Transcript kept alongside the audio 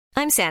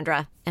I'm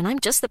Sandra, and I'm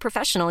just the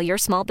professional your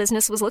small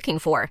business was looking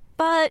for.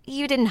 But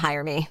you didn't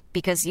hire me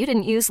because you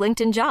didn't use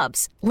LinkedIn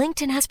Jobs.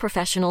 LinkedIn has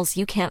professionals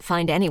you can't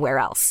find anywhere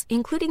else,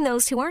 including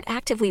those who aren't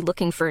actively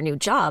looking for a new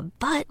job,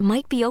 but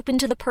might be open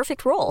to the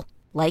perfect role,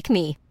 like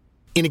me.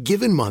 In a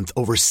given month,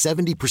 over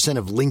 70%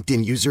 of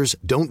LinkedIn users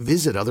don't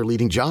visit other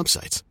leading job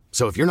sites.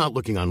 So if you're not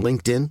looking on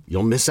LinkedIn,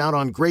 you'll miss out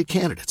on great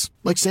candidates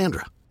like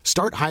Sandra.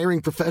 Start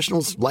hiring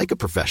professionals like a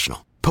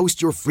professional.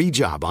 Post your free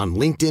job on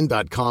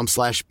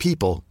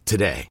linkedin.com/people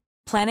today.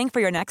 Planning for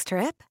your next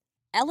trip?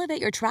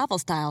 Elevate your travel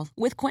style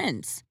with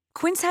Quince.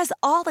 Quince has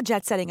all the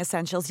jet-setting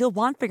essentials you'll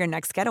want for your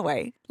next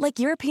getaway, like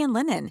European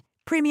linen,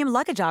 premium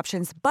luggage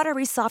options,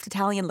 buttery soft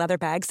Italian leather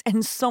bags,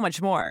 and so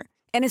much more.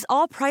 And is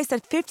all priced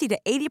at 50 to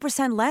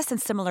 80% less than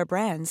similar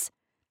brands.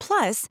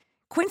 Plus,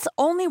 Quince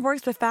only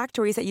works with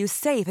factories that use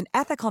safe and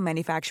ethical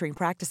manufacturing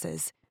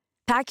practices.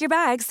 Pack your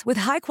bags with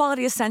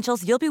high-quality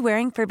essentials you'll be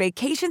wearing for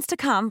vacations to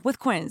come with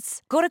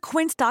Quince. Go to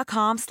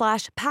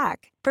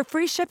quince.com/pack for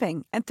free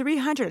shipping and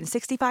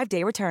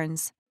 365-day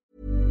returns.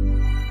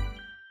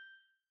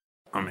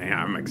 Oh man,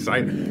 I'm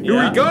excited.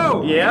 Here we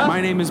go! Yeah?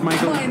 My name is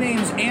Michael. My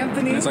name's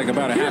Anthony. It's like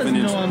about a half an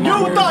inch.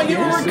 You thought you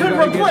could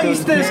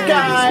replace this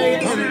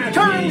guy!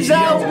 Turns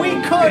out we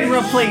could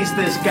replace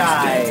this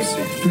guy!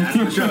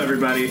 Shut up,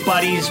 everybody.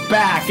 But he's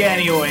back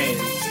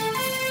anyways.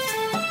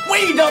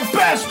 We the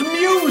best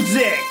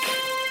music!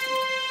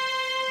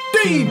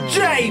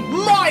 DJ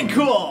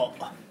Michael!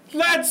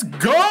 Let's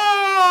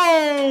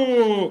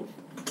go!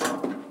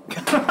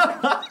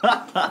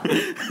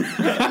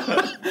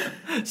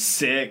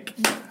 Sick.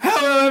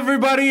 Hello,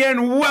 everybody,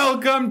 and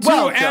welcome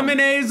to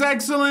M&A's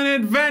Excellent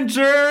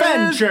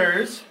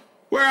Adventures,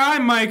 where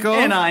I'm Michael.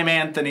 And I'm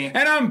Anthony.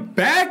 And I'm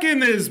back in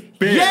this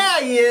bitch. Yeah,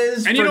 he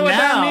is. And you know what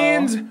that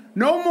means?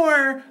 No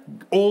more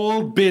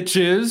old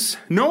bitches.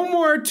 No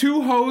more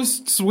two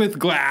hosts with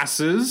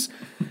glasses.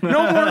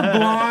 No more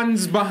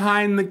blondes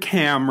behind the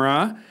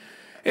camera.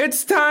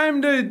 It's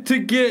time to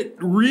get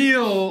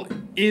real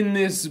in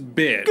this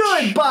bitch.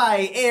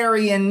 Goodbye,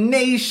 Aryan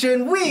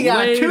Nation. We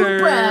got Later. two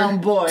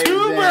brown boys.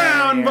 Two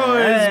brown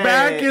boys Hey.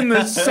 back in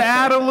the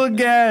saddle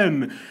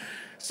again.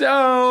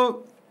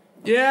 So,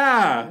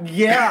 yeah.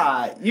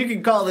 Yeah, you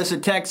can call this a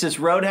Texas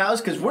Roadhouse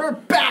because we're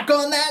back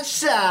on that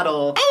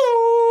saddle.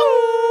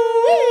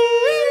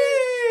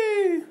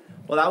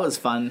 Well, that was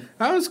fun.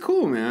 That was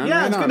cool, man.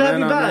 Yeah, it's good to have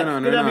you back.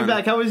 Good to have you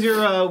back. How was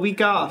your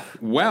week off?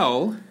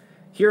 Well,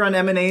 here on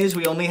M&A's,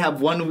 we only have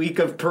 1 week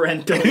of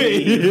parental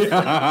leave,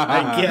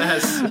 I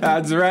guess.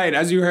 That's right.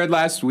 As you heard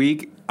last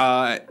week,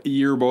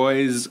 your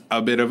boy's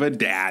a bit of a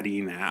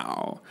daddy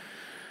now.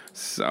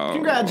 So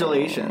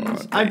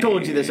Congratulations. I've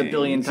told you this a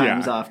billion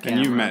times off camera.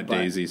 And you've met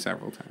Daisy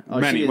several times.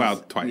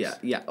 Twice.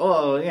 Yeah.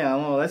 Oh, yeah.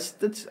 Well, that's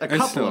a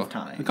couple of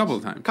times. A couple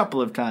of times.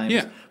 Couple of times.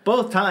 Yeah.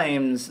 Both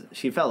times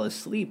she fell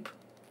asleep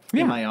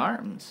in my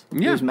arms.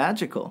 Yeah. It was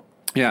magical.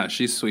 Yeah,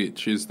 she's sweet.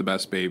 She's the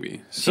best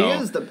baby.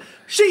 So.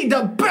 She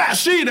the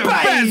best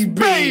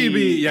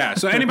baby! Yeah,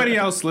 so anybody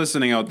else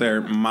listening out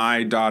there,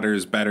 my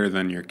daughter's better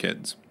than your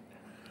kids.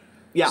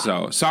 Yeah.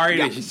 So, sorry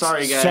guys.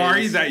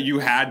 Sorry that you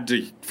had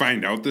to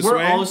find out this way.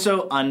 We're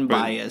also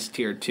unbiased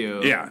here,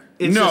 too. Yeah.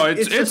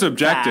 It's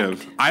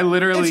objective. Fact. I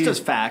literally... It's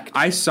just fact.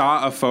 I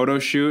saw a photo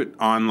shoot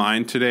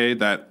online today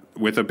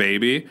with a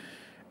baby,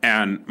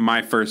 and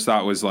my first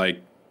thought was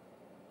like,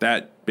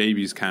 that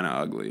baby's kind of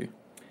ugly.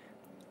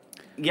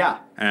 Yeah.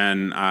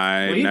 And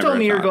you told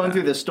me you were going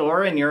through the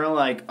store and you're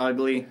like,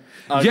 ugly.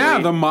 Yeah,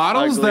 the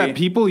models that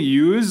people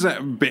use.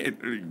 If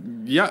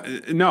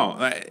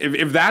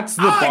that's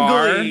the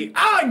bar.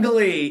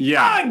 Ugly.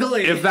 Yeah.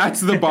 Ugly. If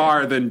that's the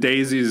bar, then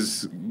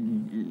Daisy's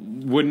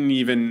wouldn't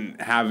even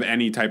have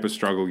any type of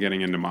struggle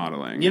getting into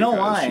modeling. You know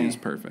why? She's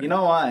perfect. You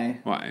know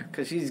why? Why?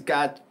 Because she's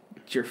got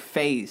your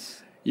face.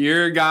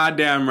 You're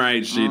goddamn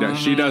right. She does.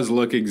 She does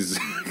look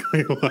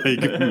exactly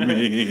like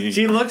me.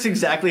 She looks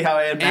exactly how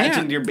I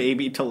imagined your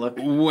baby to look.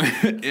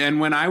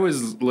 And when I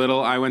was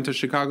little, I went to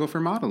Chicago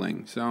for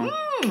modeling. So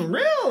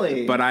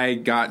really? But I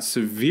got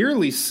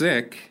severely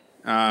sick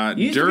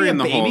you during to be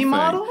a the whole baby thing.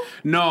 Model?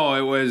 No,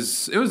 it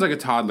was like a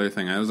toddler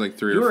thing. I was like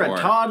 3 or 4. You were a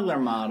toddler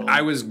model.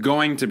 I was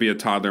going to be a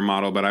toddler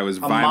model, but I was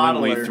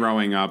violently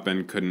throwing up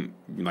and couldn't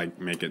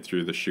make it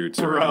through the shoots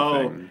or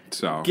anything.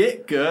 So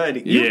get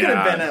good. You could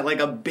have been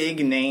a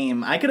big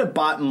name. I could have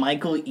bought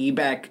Michael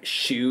Ebeck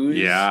shoes.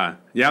 Yeah.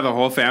 The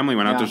whole family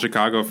went out to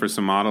Chicago for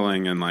some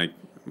modeling and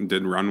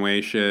did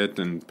runway shit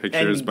and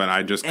pictures, but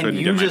I just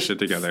couldn't get my shit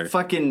together.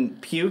 Fucking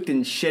puked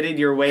and shitted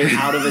your way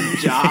out of a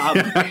job.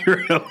 I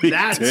really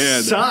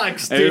did.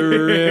 Sucks, dude. It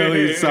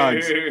really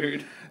sucks.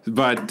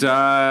 But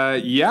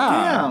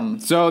Damn.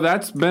 So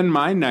that's been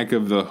my neck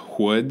of the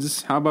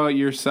woods. How about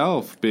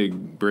yourself,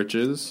 Big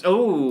Britches?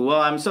 Oh,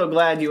 well, I'm so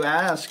glad you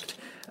asked.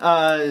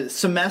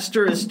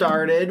 Semester has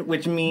started,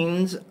 which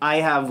means I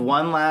have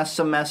one last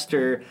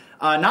semester.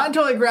 Not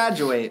until I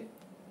graduate,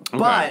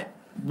 but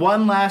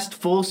one last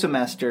full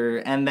semester,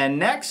 and then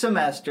next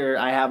semester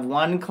I have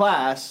one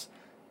class,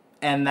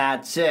 and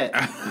that's it.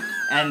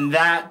 And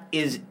that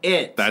is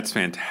it. That's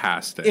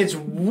fantastic. It's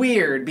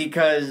weird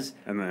because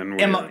and then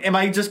am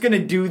I just going to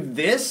do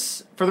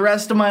this for the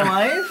rest of my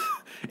life?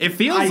 It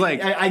feels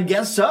like... I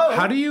guess so.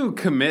 How do you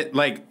commit...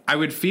 Like, I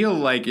would feel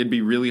like it'd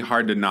be really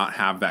hard to not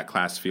have that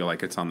class feel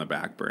like it's on the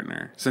back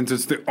burner. Since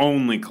it's the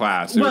only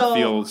class, it would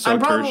feel so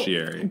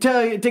tertiary.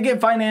 To get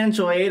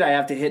financial aid, I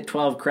have to hit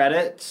 12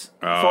 credits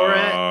for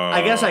it.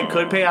 I guess I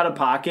could pay out of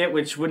pocket,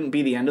 which wouldn't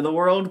be the end of the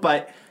world.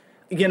 But,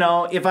 you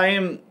know, if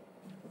I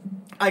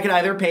could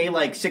either pay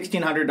like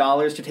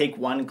 $1,600 to take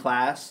one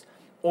class,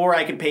 or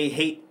I could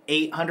pay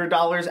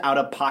 $800 out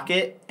of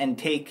pocket and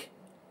take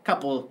a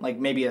couple, like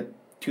maybe a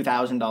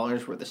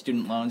 $2,000 worth of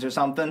student loans or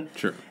something.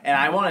 Sure. And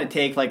I want to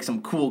take like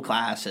some cool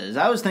classes.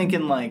 I was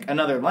thinking like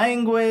another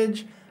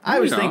language. I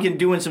was thinking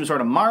doing some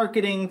sort of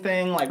marketing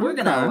thing. Like we're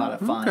gonna have a lot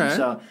of fun. Okay.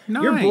 So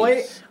Nice. your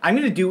boy, I'm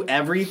gonna do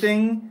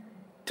everything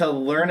to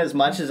learn as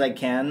much as I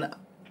can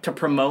to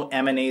promote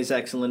M&A's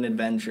Excellent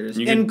Adventures,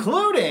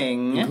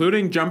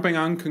 including jumping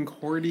on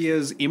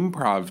Concordia's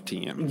improv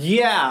team.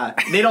 Yeah,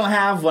 they don't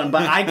have one,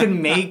 but I could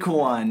make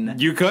one.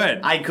 You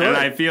could. I could. And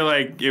I feel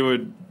like it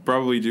would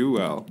probably do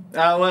well.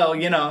 Well,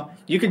 you know,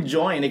 you could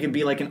join. It could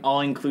be like an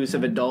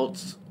all-inclusive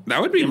adults.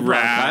 That would be improv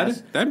rad.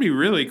 class. That'd be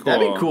really cool.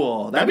 That'd be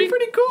cool. That'd be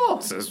pretty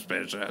cool.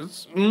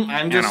 Suspicious.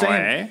 I'm just in a saying.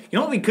 way. You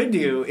know what we could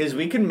do is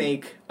we could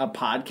make a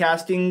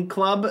podcasting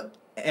club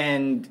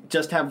and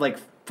just have like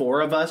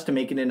 4 of us to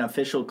make it an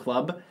official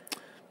club.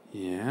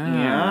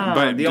 Yeah.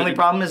 But the only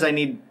problem is I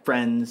need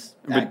friends.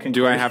 But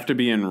do I have to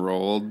be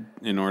enrolled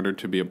in order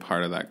to be a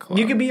part of that club?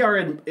 You could be our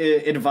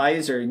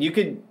advisor. You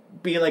could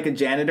be like a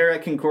janitor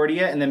at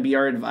Concordia and then be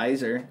our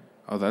advisor.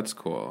 Oh, that's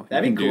cool.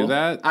 That'd you be can cool. do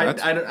that?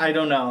 I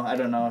don't know. I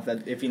don't know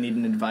if you need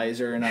an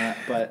advisor or not.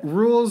 But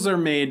rules are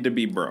made to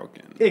be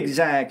broken.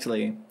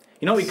 Exactly.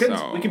 You know, we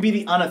could be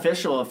the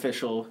unofficial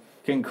official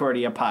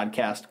Concordia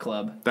podcast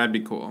club. That'd be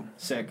cool.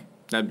 Sick.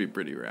 That'd be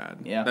pretty rad.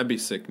 Yeah. That'd be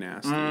sick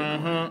nasty.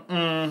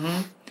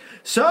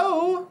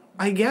 So,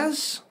 I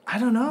guess, I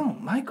don't know,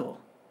 Michael.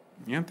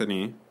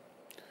 Anthony.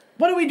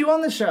 What do we do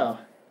on the show?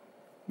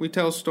 We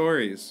tell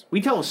stories.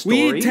 We tell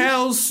stories? We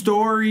tell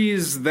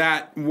stories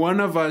that one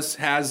of us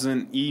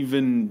hasn't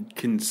even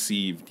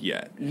conceived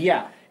yet.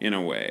 Yeah. In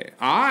a way.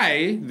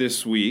 I,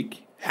 this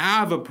week,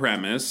 have a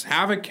premise,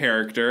 have a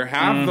character,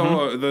 have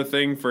the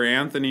thing for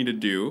Anthony to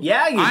do.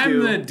 Yeah, you do. I'm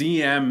the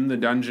DM, the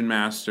dungeon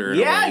master.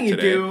 Yeah, you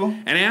today. do.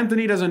 And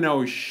Anthony doesn't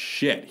know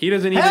shit. He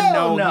doesn't even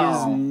know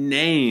his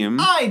name.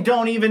 I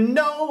don't even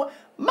know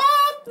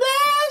my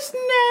last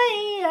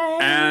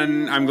name.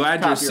 And I'm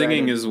glad you're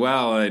singing as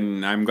well,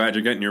 and I'm glad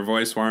you're getting your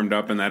voice warmed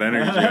up and that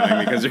energy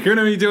going, because you're going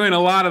to be doing a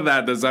lot of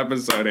that this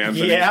episode,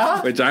 Anthony.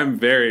 Yeah? Which I'm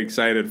very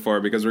excited for,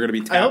 because we're going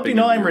to be tapping I hope you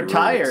know into I'm your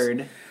retired.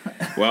 roots.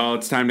 Well,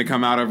 it's time to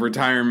come out of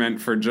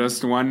retirement for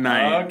just one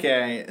night.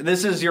 Okay.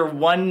 This is your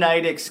one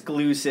night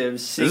exclusive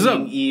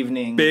singing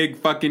evening. Big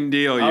fucking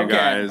deal, you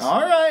guys.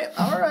 All right.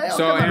 I'll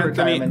so, come out of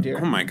Anthony, retirement here.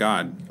 oh my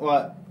God.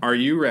 What? Are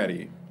you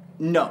ready?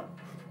 No.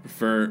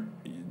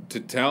 To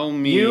tell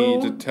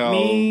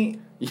me,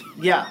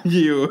 yeah.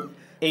 you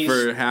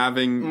for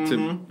having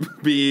to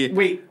be...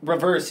 Wait,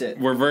 reverse it.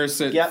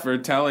 Reverse it for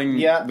telling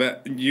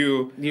that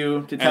you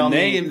to tell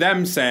me. And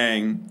them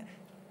saying...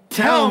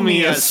 Tell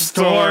me a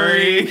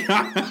story.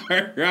 All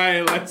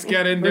right, let's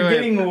get into it. We're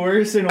getting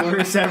worse and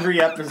worse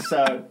every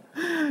episode.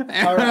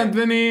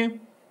 Anthony,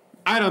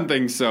 I don't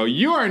think so.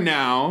 You are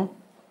now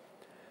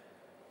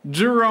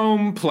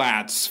Jerome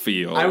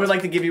Platsfield. I would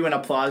like to give you an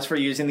applause for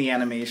using the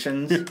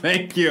animations.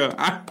 Thank you.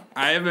 I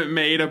haven't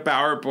made a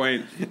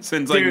PowerPoint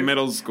since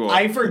middle school.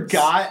 I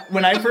forgot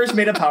when I first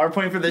made a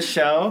PowerPoint for this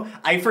show.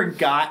 I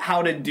forgot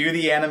how to do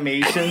the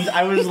animations.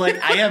 I was like,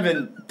 I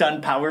haven't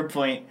done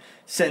PowerPoint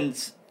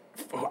since.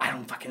 I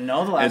don't fucking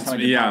know the last time I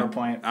did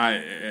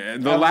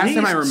PowerPoint. The last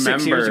time I remember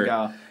 6 years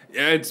ago.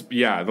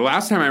 The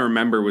last time I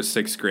remember was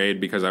 6th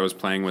grade because I was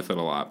playing with it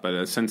a lot.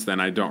 But since then,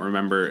 I don't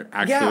remember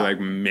actually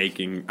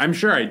making. I'm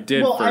sure I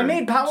did. Well, for I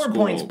made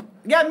PowerPoints. School.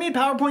 Yeah, I made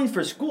PowerPoints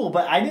for school,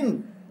 but I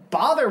didn't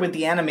bother with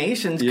the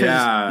animations because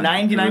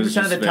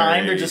 99% of the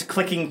time they're just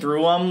clicking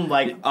through them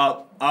like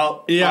up,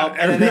 up, up,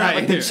 and then they have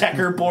like the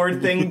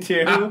checkerboard thing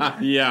too. Right.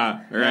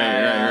 Yeah,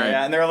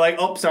 and they're like,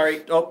 oh,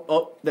 sorry,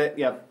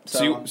 yep.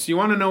 So you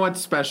want to know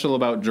what's special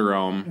about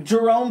Jerome?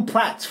 Jerome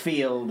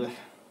Platsfield.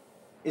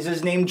 Is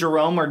his name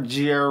Jerome or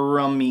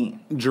Jeremy?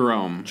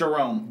 Jerome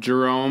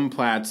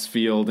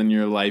Platsfield, and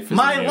your life is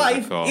My a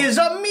musical. life is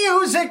a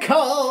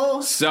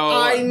musical. So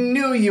I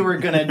knew you were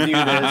gonna do this.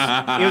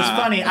 It was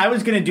funny. I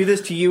was gonna do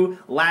this to you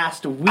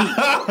last week.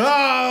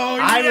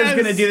 I was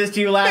gonna do this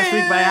to you last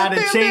week, but I had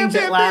to change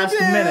it last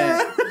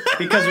minute.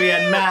 because we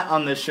had Matt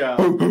on the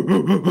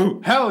show.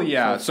 Hell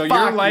yeah. So your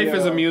fuck life you.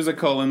 is a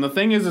musical, and the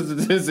thing is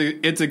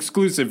it's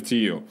exclusive to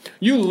you.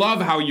 You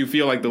love how you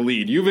feel like the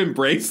lead. You've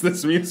embraced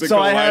this musical So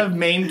I life. have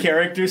main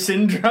character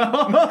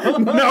syndrome.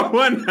 No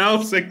one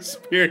else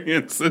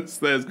experiences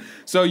this.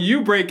 So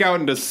you break out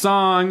into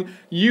song,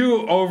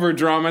 you over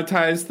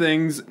dramatize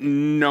things,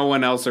 no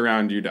one else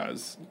around you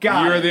does.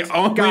 You're the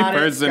only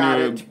person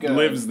who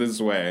lives this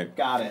way.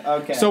 Got it.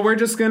 Okay. So we're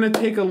just going to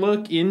take a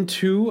look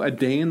into a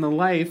day in the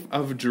life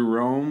of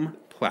Jerome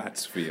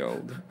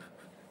Platsfield.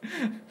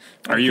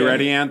 Are you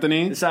ready,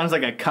 Anthony? It sounds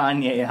like a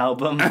Kanye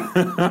album.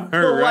 All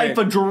The Life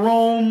of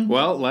Jerome.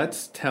 Well,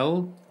 let's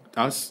tell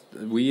a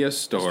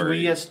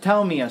story.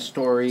 Tell me a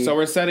story. So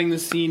we're setting the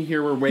scene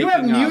here. We're waking you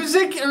have up.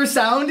 music or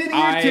sound in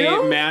here too?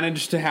 I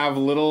managed to have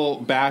little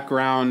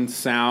background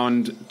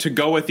sound to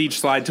go with each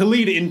slide to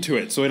lead into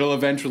it, so it'll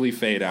eventually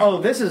fade out. Oh,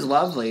 this is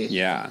lovely.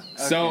 Yeah.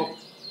 So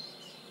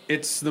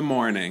it's the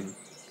morning.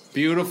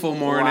 Beautiful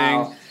morning.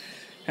 Wow.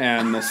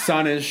 And the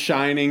sun is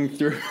shining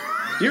through,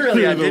 You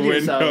really through the outdid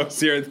windows yourself.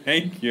 here.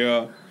 Thank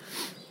you.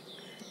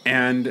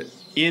 And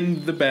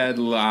in the bed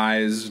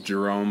lies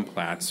Jerome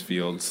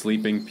Platsfield,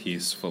 sleeping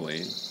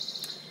peacefully.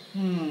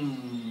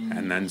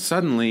 And then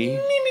suddenly,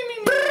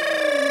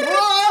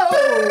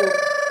 Whoa!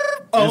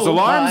 his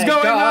alarm's my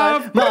going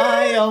God, off.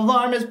 My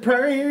alarm is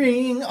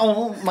purring.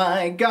 Oh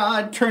my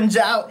God! Turns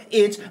out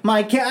it's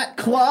my cat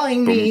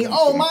clawing me.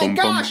 Oh my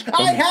gosh!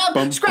 I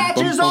have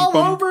scratches all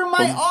over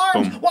my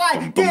arms.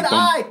 Why did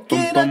I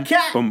get a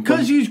cat?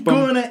 'Cause he's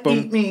gonna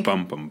eat me.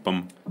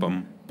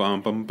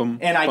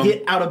 And I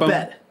get out of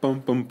bed.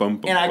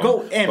 And I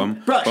go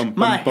and brush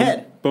my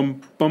head.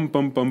 And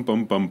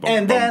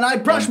then I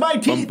brush my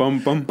teeth.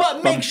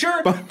 But make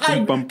sure I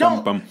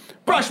don't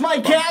brush my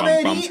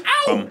cavity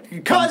out,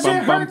 'cause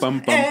it hurts.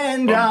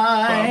 And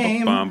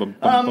I'm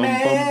a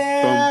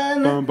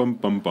man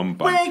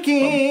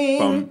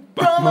waking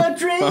from a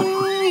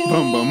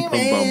dream.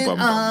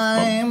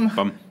 And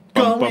I'm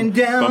going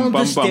down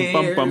the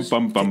stairs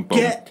to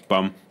get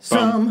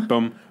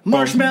some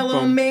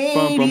Marshmallow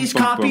Mady's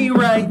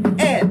copyright.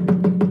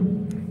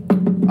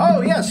 And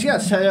oh yes,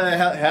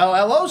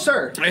 hello,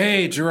 sir.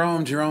 Hey,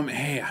 Jerome.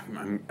 Hey,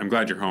 I'm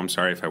glad you're home.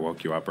 Sorry if I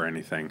woke you up or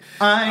anything.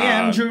 I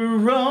am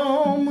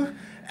Jerome.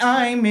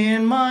 I'm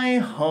in my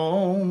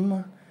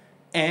home,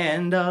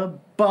 and a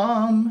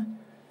bum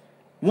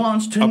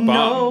wants to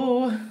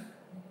know.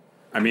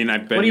 I mean,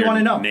 I've been What do you your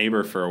wanna know?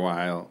 neighbor for a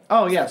while.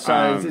 Oh yes,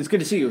 it's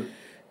good to see you.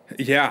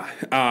 Yeah.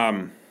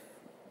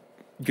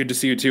 Good to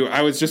see you too.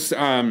 I was just,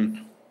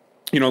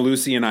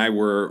 Lucy and I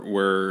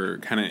were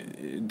kind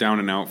of down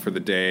and out for the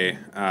day.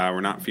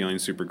 We're not feeling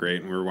super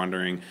great, and we were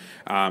wondering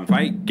if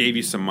I gave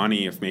you some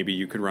money, if maybe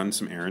you could run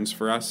some errands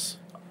for us.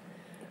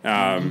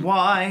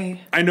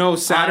 Why? I know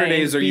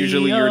Saturdays are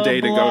usually your day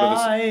to go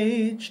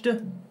to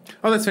the.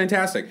 Oh, that's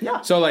fantastic.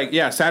 Yeah. So,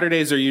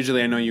 Saturdays are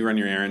usually, I know you run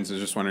your errands. I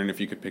was just wondering if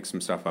you could pick some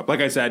stuff up. Like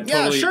I said,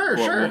 totally. Yeah,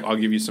 sure. I'll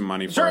give you some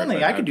money for Certainly,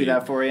 it. I could do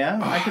that for you.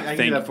 I can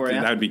do that for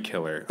you. That would be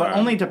killer. But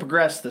only to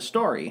progress the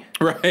story.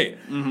 Right.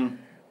 Mm-hmm.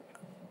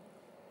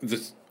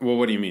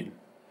 What do you mean?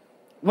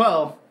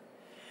 Well,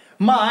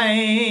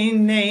 my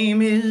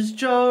name is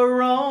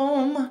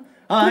Jerome.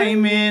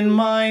 I'm in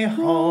my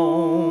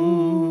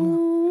home.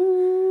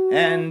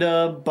 And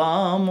a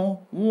bum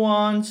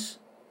wants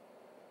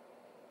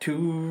to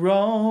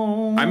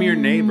roam. I'm your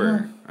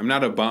neighbor. I'm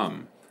not a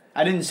bum.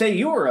 I didn't say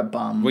you were a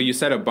bum. Well, you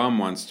said a bum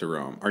wants to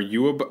roam. Are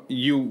you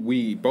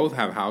we both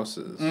have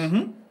houses.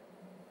 Mm-hmm.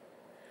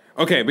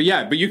 Okay, but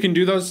you can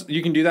do those.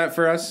 You can do that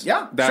for us.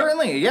 Yeah,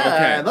 certainly. Yeah,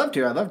 okay. I'd love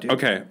to.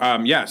 Okay.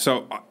 Yeah.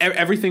 So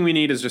everything we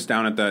need is just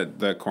down at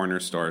the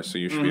corner store. So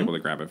you should be able to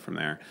grab it from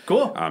there.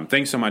 Cool.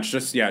 Thanks so much.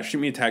 Just shoot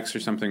me a text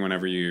or something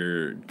whenever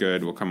you're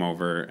good. We'll come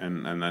over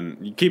and then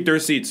you keep the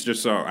receipts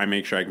just so I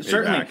make sure I can pay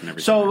back and everything.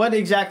 So what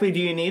exactly do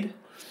you need?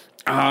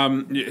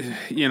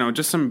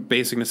 Just some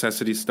basic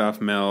necessity stuff,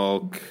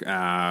 milk.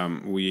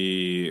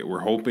 We're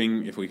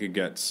hoping if we could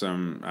get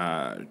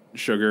some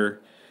sugar,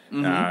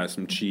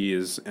 some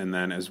cheese, and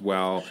then as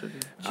well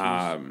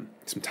some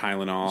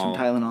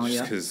Tylenol.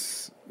 Yeah.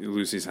 Because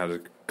Lucy's had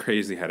a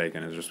crazy headache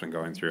and has just been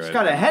going through it. She's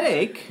got a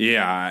headache.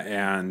 Yeah,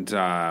 and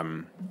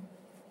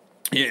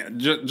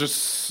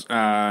just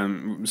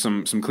some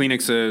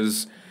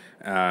Kleenexes.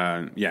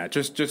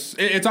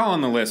 It's all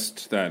on the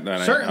list that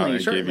I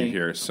gave you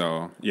here.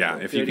 So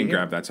if you can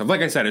grab that stuff.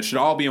 Like I said, it should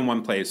all be in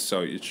one place,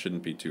 so it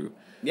shouldn't be too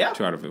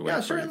out of the way.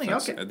 Yeah, certainly.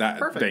 Okay,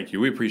 perfect. Thank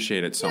you. We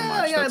appreciate it so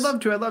much. Yeah, I'd love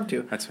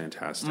to. That's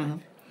fantastic.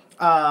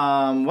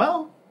 Mm-hmm.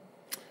 Well,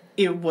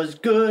 it was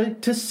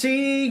good to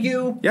see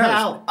you,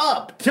 pal,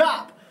 up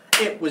top.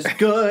 It was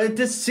good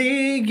to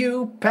see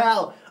you,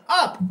 pal,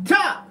 up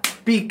top.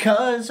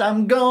 Because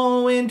I'm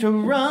going to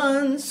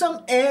run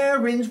some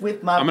errands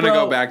with my I'm going to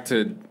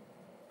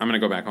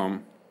go back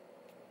home.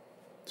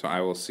 So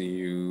I will see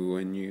you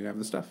when you have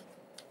the stuff.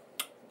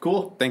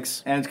 Cool.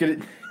 Thanks. And it's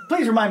good.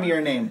 Please remind me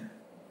your name.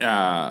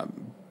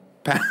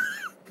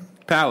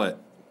 Pallet.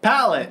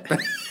 Pallet.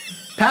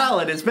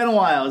 It's been a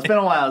while.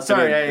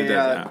 Sorry.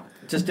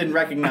 Just didn't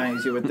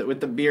recognize you with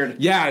the beard.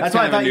 Yeah, it's that's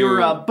why I kind of thought a you were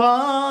new- a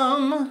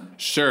bum.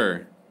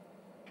 Sure.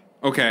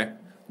 Okay.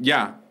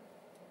 Yeah.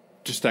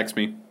 Just text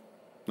me.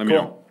 Let me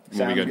Cool. know. We'll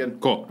Sounds be good.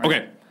 good. Cool. All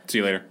Okay. See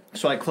you later.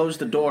 So I closed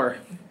the door,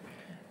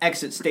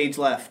 exit stage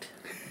left,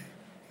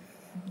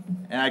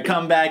 and I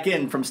come back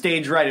in from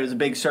stage right. It was a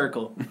big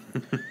circle.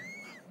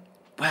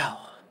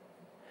 Well,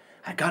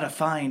 I gotta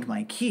find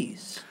my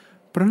keys.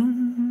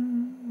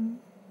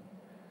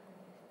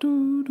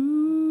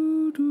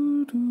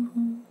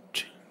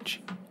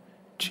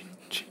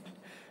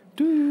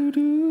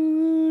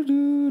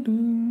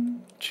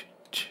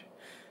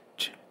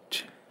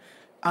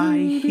 I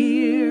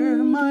hear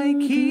my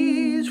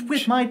keys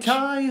with my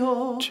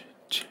tile.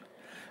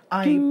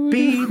 I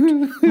beat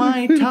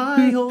my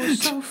tile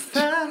so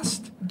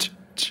fast.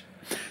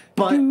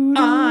 But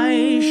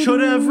I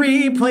should have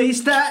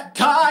replaced that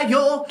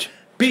tile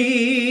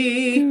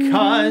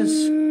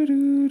because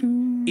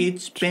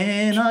it's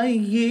been a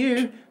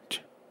year.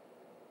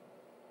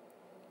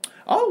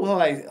 Oh,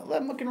 well,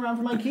 I'm looking around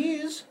for my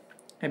keys.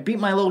 I beat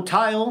my little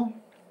tile.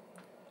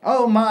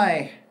 Oh,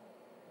 my.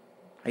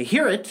 I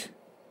hear it.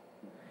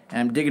 And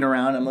I'm digging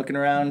around. I'm looking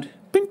around.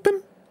 Bing,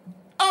 bing.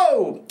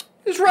 Oh,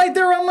 it's right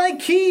there on my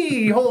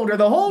key holder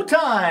the whole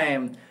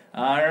time.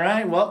 All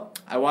right, well,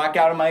 I walk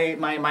out of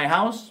my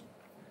house,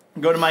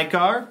 go to my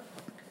car.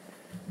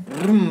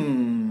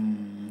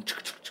 Vroom.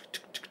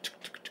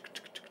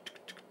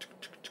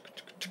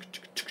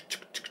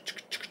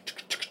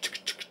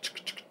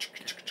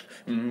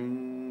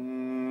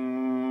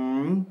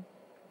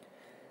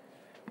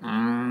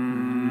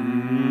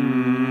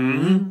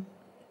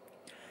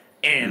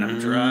 And I'm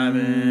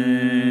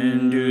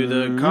driving to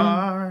the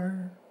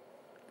car.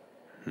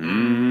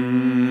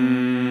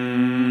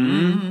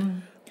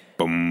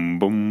 Boom,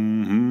 boom.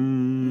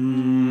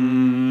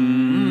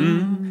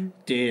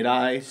 Did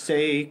I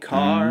say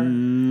car?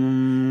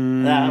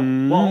 That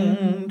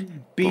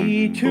won't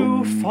be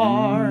too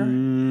far.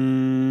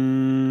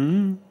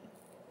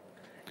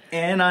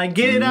 And I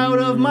get out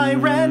of my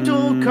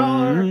rental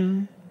car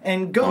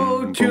and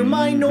go to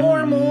my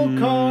normal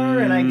car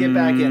and I get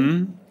back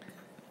in.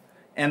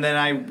 And then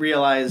I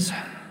realize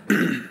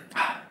this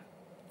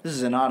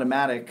is an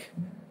automatic.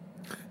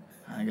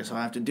 I guess I'll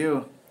have to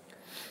do.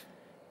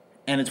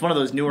 And it's one of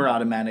those newer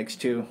automatics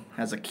too.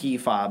 Has a key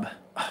fob.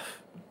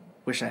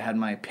 Wish I had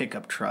my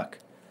pickup truck.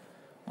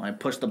 When I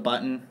push the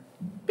button,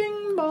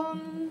 bing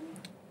bong.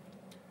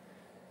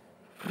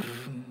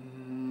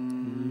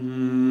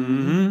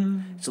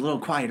 It's a little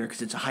quieter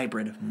because it's a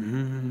hybrid.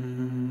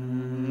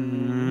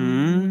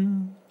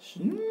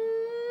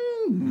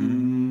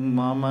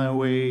 On my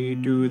way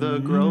to the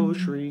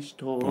grocery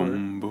store.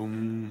 Boom,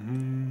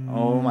 boom.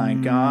 Oh my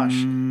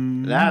gosh,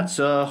 that's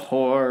a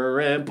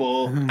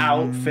horrible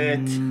outfit.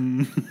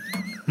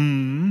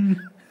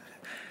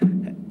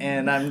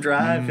 And I'm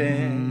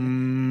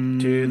driving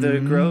to the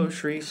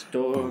grocery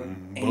store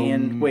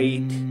and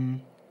wait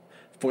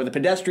for the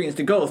pedestrians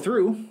to go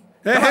through.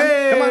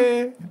 Hey, Come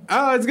on.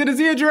 Oh, it's good to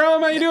see you,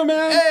 Jerome. How you doing,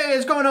 man? Hey,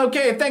 it's going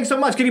okay. Thanks so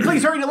much. Can you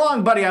please hurry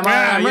along, buddy? I'm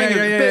running a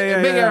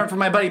big errand for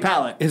my buddy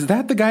Pallet. Is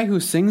that the guy who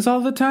sings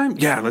all the time?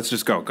 Yeah, let's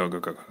just go. Go.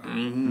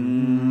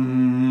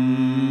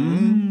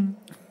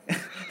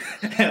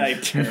 And I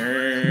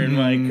turn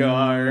my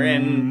car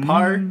and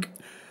park.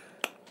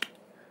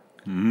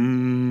 You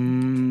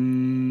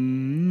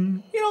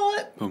know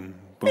what? Boom,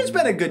 It's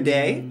been a good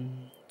day.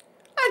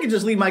 I could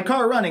just leave my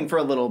car running for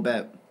a little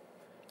bit.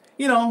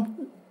 You know,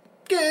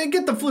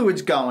 get the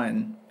fluids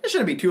going. It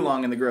shouldn't be too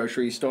long in the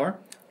grocery store.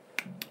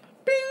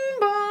 Bing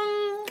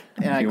bong.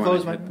 And I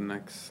close my... hit the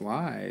next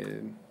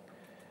slide.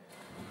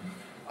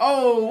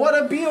 Oh, what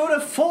a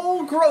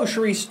beautiful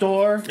grocery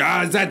store.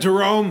 Ah, is that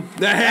Jerome?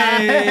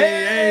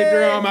 Hey,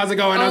 Jerome. How's it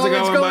going? How's it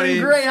going, it's going buddy?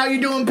 great. How you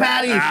doing,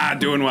 Patty?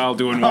 Doing well.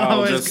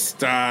 Oh,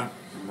 Just,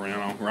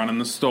 running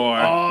the store.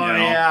 Oh,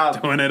 yeah.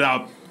 Doing it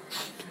up.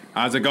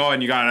 How's it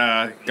going? You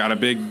got a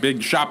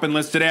big shopping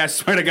list today? I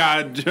swear to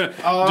God,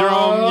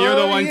 Jerome, you're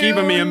the one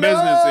keeping me in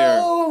business here.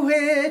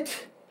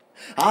 It.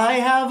 I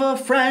have a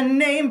friend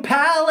named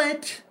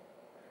Pallet.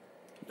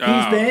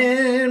 Who's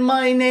been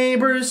my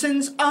neighbor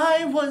since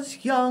I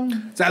was young.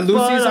 Is that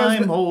Lucy's but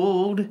husband? I'm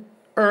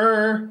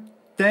older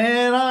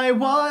than I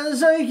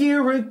was a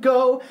year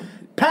ago.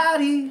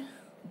 Patty,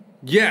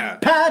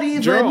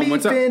 Jerome, let me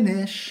what's up?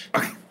 finish.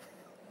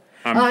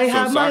 I'm I so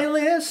have sorry. my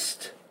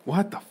list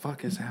What the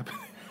fuck is happening?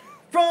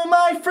 from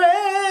my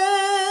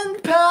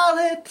friend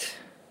Pallet.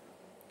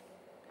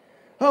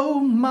 Oh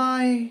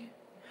my.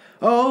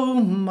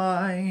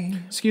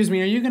 Excuse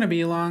me, are you gonna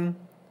be long?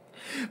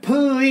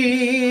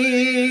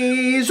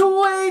 Please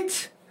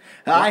wait.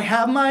 I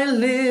have my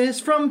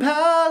list from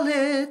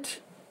Pallet.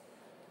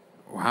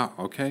 Wow.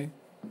 Okay.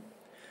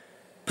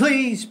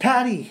 Please,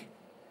 Patty,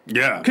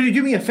 Yeah. could you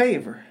do me a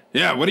favor?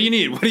 Yeah. What do you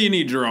need? What do you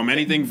need, Jerome?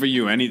 Anything for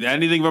you?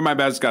 Anything for my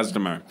best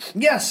customer?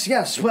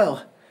 Yes.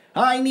 Well,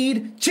 I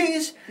need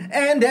cheese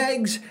and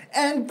eggs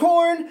and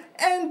corn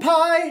and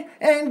pie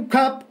and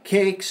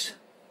cupcakes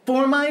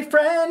for my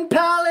friend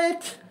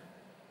Pallet.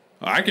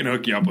 I can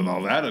hook you up with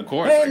all that, of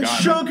course. I And got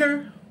it.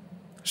 sugar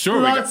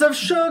Sure, Lots of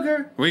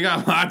sugar. we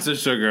got lots of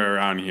sugar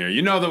around here.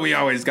 You know that we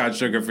always got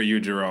sugar for you,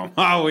 Jerome.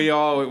 Oh,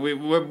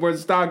 we're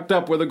stocked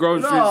up. We're the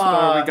grocery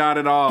store. We got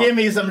it all. Give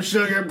me some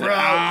sugar, bro.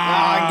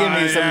 Give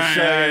me some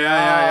sugar.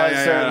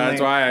 Yeah. That's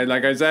why,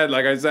 like I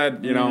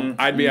said, you know,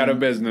 I'd be out of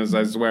business,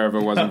 I swear, if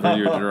it wasn't for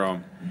you,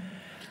 Jerome.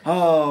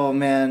 Oh,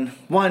 man.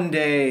 One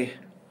day,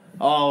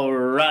 I'll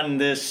run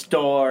this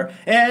store,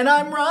 and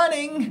I'm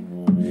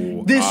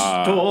running this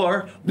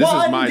store. This is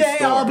One my day,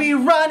 store. I'll be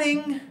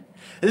running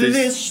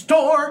this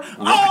store.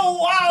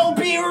 Oh, I'll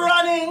be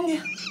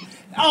running.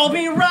 I'll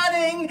be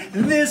running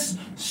this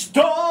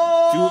store.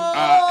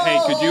 Hey,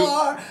 could you...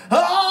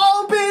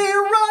 I'll be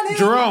running.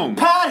 Jerome.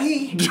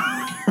 Patty.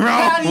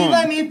 Patty,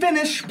 let me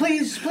finish.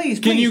 Please.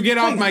 Can you get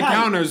off my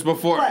counters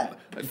before...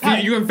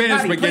 Patty, you can finish,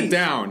 Patty, but get please.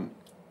 down.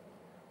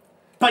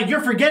 But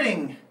you're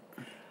forgetting.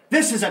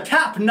 This is a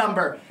tap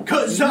number.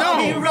 Cause I'll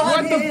be No,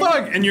 running. what the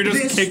fuck? And you're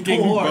just this kicking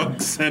store.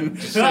 books and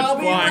shit I'll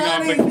be flying off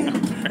running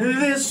the...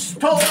 this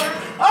store.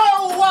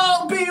 Oh,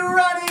 I'll be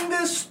running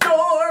this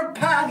store,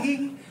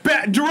 Patty.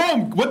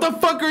 Jerome, what the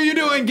fuck are you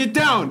doing? Get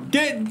down.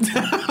 Get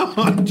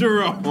down,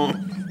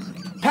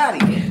 Jerome.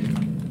 Patty.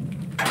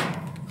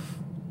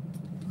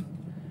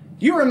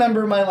 You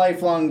remember my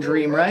lifelong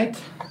dream, right?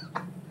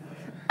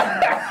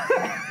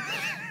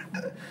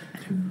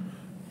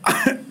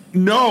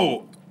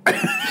 No.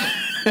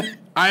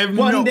 I have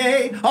One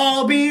day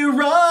I'll be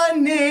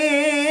running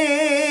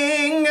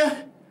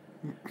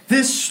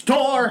this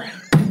store.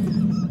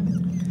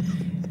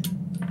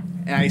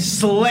 And I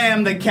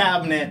slam the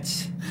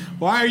cabinet.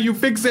 Why are you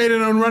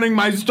fixated on running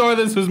my store?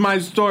 This is my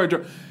store.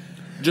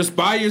 Just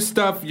buy your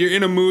stuff. You're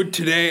in a mood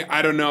today.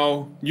 I don't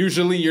know.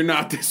 Usually you're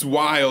not this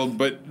wild,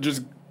 but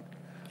just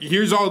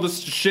here's all the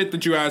shit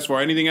that you asked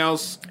for. Anything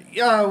else?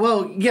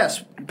 Well,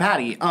 yes,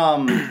 Patty.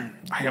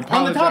 I apologize.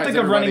 On the topic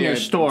of running everybody. your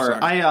store,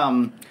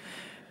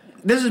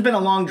 this has been a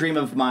long dream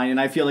of mine, and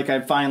I feel like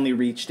I've finally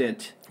reached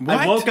it. What?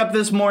 I woke up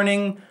this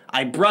morning,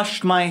 I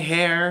brushed my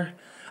hair,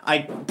 I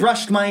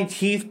brushed my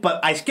teeth, but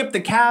I skipped the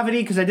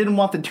cavity because I didn't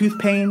want the tooth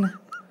pain.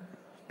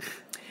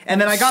 And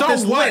then I got So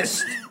this what?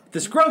 list,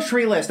 this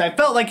grocery list. I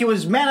felt like it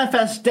was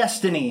manifest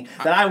destiny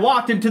that I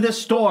walked into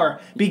this store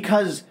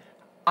because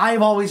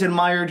I've always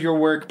admired your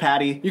work,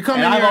 Patty. You come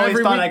and in I've here always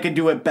every thought week? I could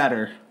do it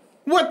better.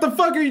 What the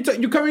fuck are you?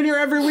 You come in here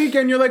every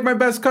weekend. You're like my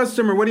best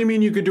customer. What do you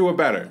mean you could do it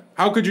better?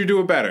 How could you do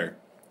it better?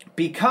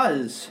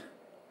 Because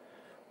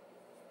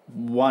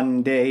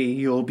one day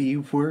you'll be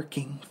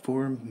working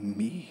for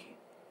me.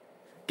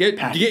 Get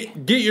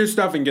your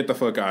stuff and get the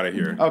fuck out of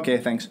here. Okay,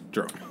 thanks.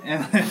 Jerome.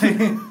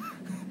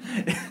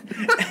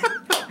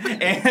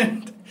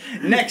 And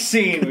next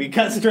scene, we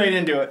cut straight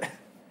into it.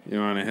 You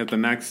want to hit the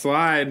next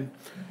slide?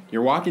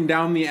 You're walking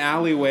down the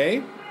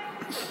alleyway,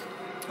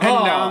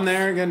 heading down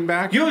there, getting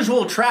back,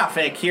 Usual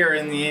traffic here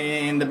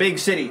in the big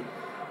city.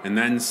 and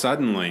then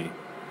suddenly,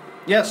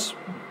 Yes.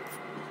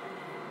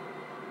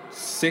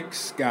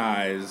 6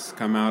 guys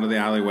come out of the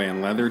alleyway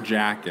in leather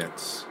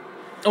jackets,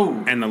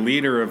 Oh. and the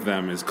leader of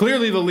them is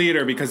clearly the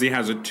leader because he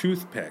has a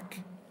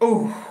toothpick.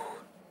 Oh.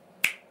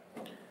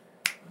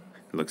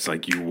 Looks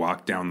like you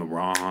walked down the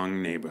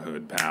wrong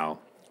neighborhood,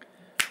 pal.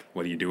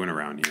 What are you doing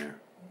around here?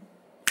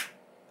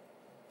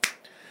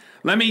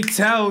 Let me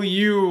tell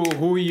you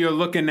who you're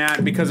looking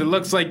at, because it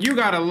looks like you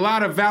got a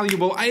lot of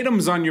valuable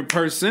items on your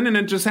person, and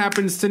it just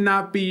happens to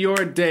not be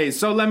your day.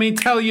 So let me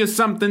tell you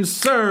something,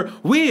 sir.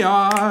 We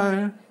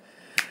are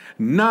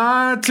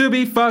not to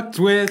be fucked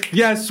with.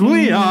 Yes,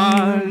 we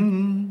are.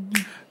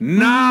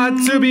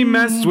 Not to be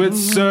messed with,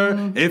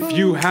 sir. If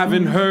you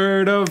haven't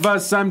heard of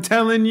us, I'm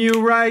telling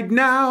you right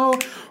now,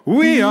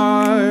 we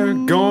are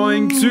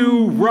going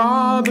to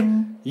rob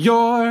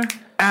your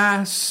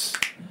ass.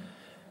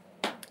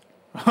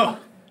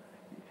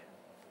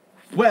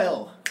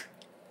 Well,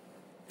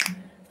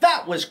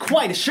 that was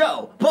quite a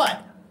show,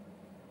 but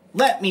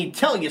let me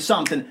tell you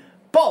something.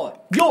 Boy,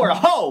 you're a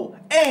hoe,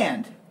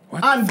 and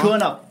What the I'm fuck?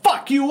 gonna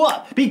fuck you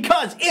up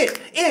because it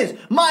is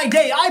my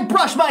day. I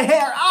brush my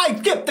hair, I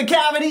skip the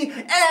cavity,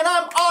 and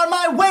I'm on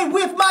my way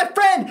with my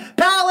friend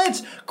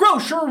Pallet's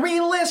grocery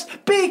list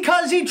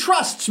because he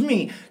trusts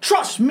me.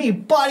 Trust me,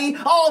 buddy.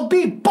 I'll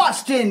be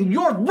busting.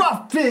 You're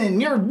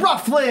ruffling,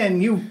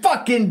 you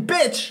fucking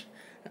bitch.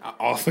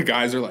 All the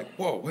guys are like,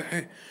 whoa,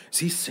 hey, is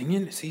he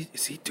singing? Is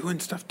he doing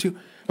stuff too?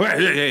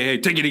 Hey,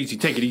 take it easy,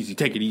 take it easy,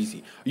 take it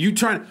easy.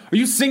 Are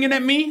you singing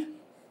at me?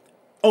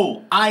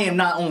 Oh, I am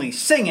not only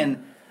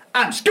singing,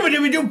 I'm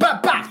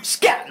skibba-dooby-doo-bop-bop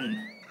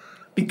scatting.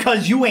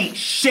 Because you ain't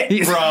shit,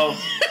 bro.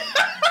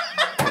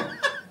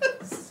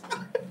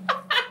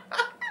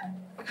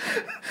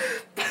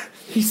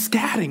 He's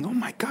scatting. Oh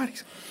my God.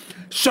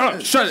 Shut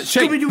up,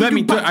 shake. Let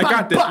me do it. I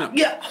got this. No.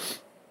 Yeah.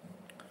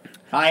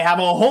 I have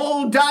a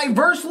whole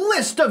diverse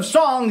list of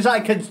songs I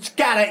could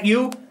scat at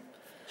you.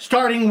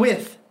 Starting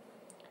with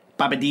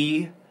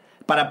Ba-ba-dee,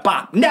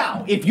 ba-da-bop.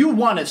 Now, if you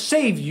want to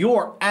save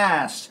your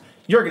ass,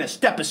 you're going to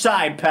step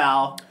aside,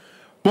 pal.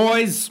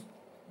 Boys,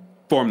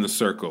 form the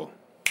circle.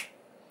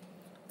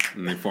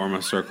 And they form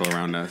a circle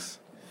around us.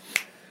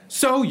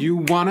 So you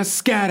wanna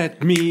scat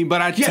at me,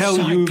 but I tell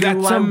I you do.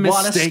 that's I a wanna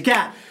mistake.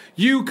 scat.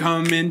 You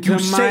come into You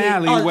my say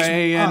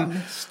alleyway it's a and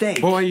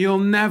mistake. boy, you'll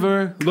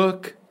never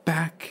look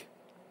back.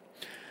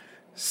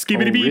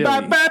 Skibbity bee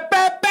bop bop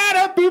bop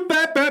bop boop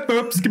bop bop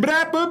boop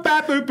skibbity boop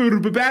bop boop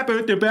boop bop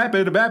bop boop bop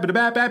boop bop boop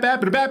bop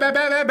bop boop bop bop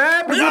bop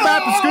bop boop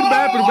bop scoot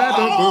bop boop bop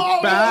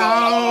boop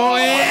bow.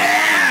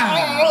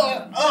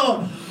 Yeah.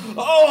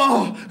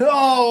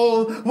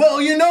 Oh,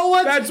 well, you know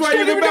what? That's why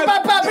you're the best.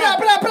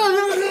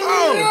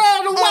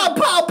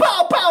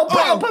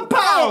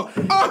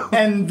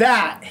 And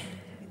that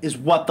is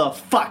what the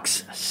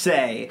fucks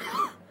say.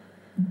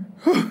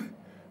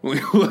 We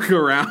look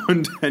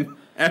around and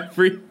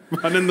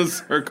everyone in the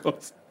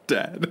circle's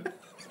dead.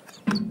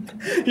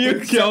 You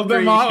killed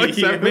them all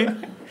except me.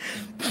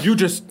 You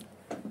just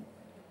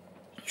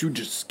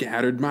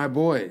scattered my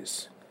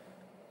boys.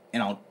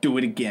 And I'll do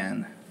it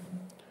again.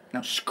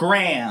 Now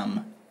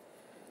scram,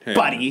 Hey.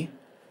 buddy.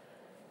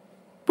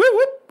 Whoop,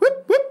 whoop,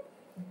 whoop, whoop.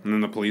 And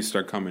then the police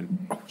start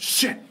coming. Oh,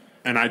 shit.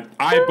 And I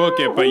book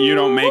it, but you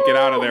don't make it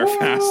out of there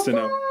fast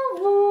enough.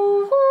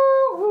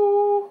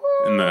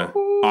 And the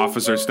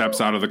officer steps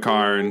out of the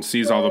car and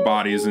sees all the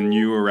bodies and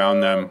you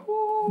around them.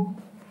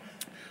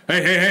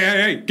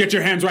 Hey, get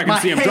your hands where I can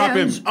see him. Drop him. My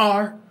hands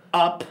are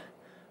up,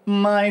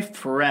 my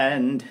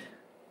friend.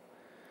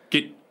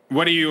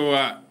 What do you,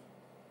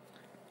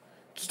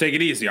 just take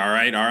it easy, all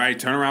right?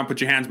 Turn around, put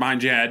your hands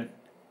behind your head.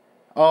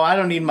 Oh, I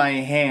don't need my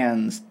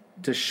hands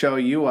to show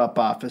you up,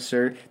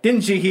 officer.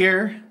 Didn't you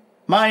hear?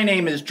 My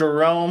name is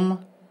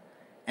Jerome,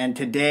 and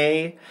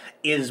today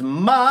is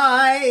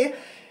my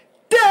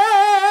day!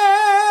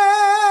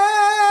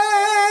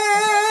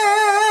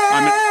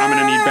 I'm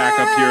gonna need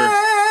backup here.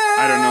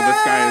 I don't know,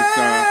 this guy is,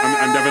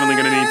 I'm definitely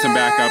gonna need some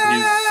backup.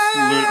 He's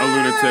a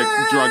lunatic,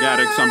 drug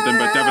addict, something,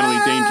 but definitely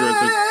dangerous.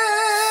 There's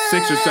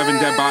 6 or 7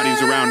 dead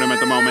bodies around him at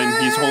the moment.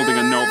 He's holding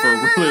a note for a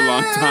really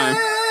long time.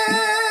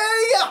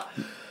 Yeah.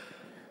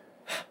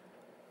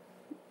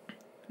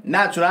 And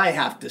that's what I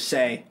have to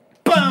say.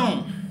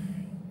 Boom!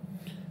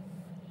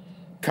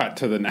 Cut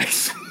to the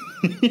next.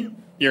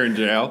 You're in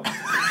jail.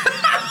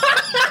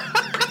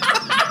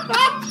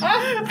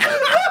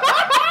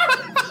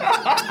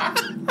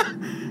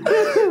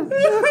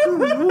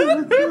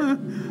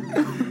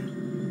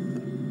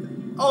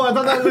 Oh, I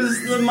thought that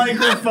was the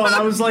microphone.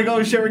 I was like,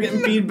 oh shit, we're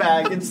getting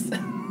feedback. It's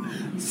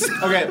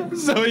okay.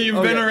 So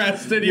you've been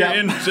arrested. You're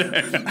in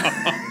jail.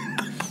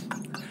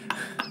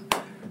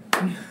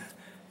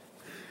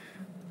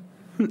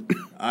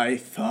 I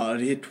thought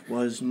it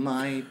was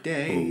my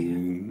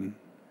day.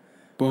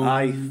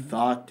 I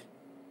thought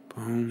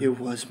it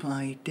was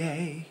my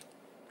day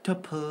to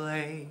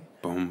play.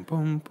 Boom,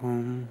 boom,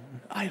 boom.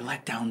 I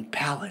let down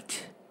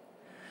pallet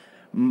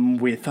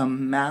with a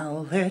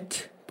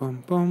mallet.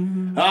 Boom,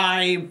 boom.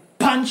 I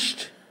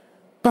punched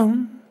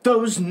Boom.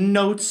 those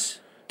notes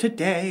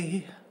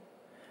today.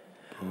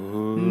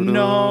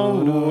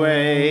 No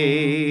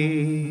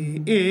way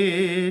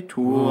it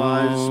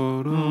was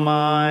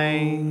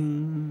my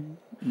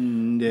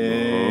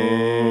day.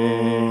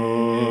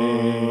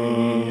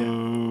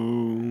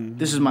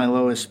 This is my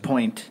lowest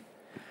point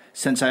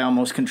since I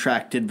almost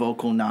contracted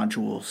vocal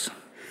nodules.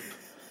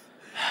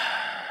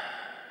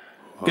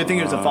 Good thing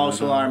it was a false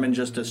alarm and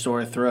just a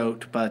sore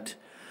throat, but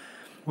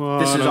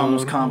this is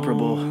almost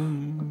comparable.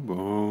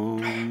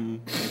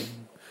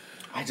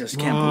 I just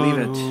can't believe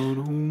it.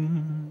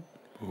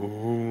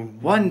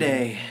 One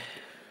day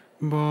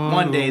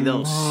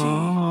they'll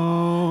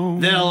see.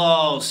 They'll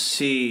all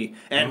see.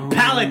 And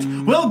Pallet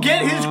will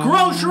get his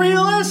grocery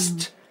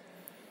list.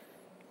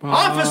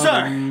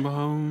 Officer,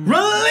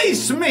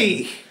 release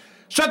me.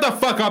 Shut the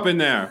fuck up in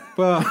there.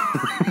 Look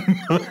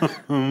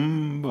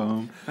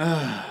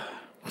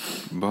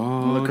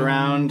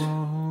around.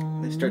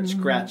 They start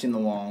scratching the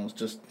walls.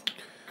 Just.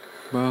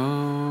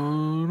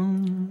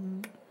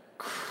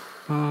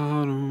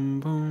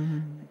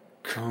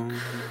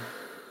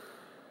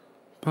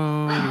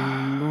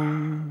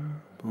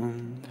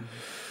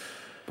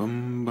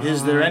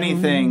 Is there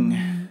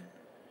anything?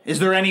 Is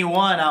there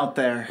anyone out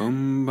there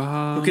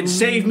who can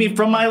save me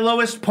from my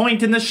lowest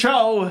point in the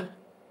show?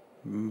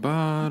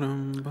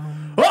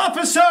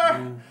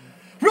 Officer,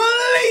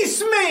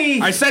 release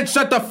me! I said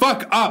shut the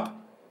fuck up.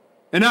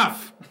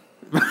 Enough.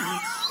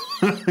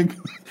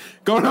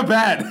 Go to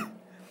bed.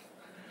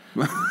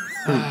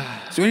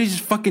 So he's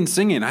just fucking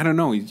singing. I don't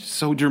know. He's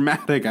so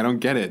dramatic. I don't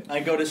get it. I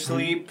go to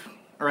sleep,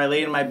 or I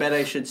lay in my bed,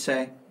 I should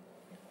say.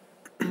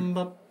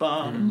 One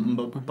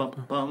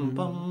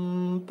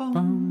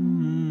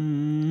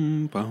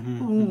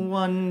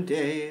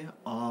day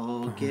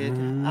I'll get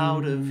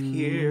out of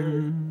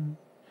here.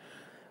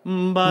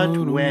 But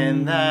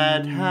when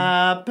that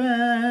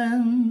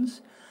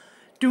happens,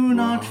 do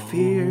not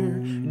fear,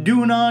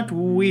 do not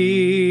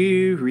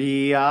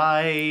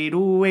weary-eyed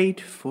wait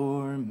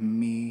for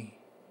me,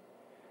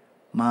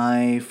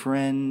 my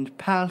friend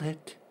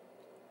Pallet.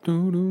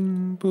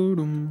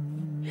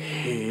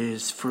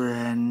 His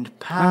friend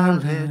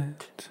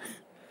Pallet.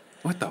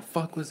 What the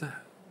fuck was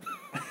that?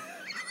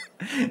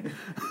 And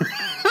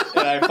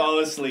I fall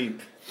asleep.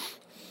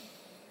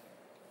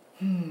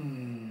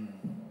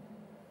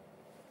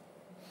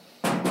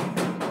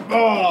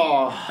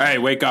 Oh. Hey,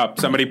 wake up.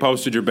 Somebody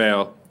posted your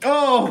bail.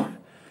 Oh.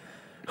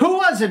 Who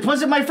was it?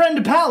 Was it my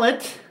friend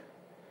Pallet?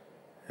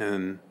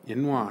 And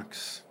in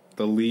walks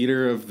the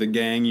leader of the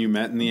gang you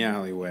met in the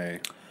alleyway.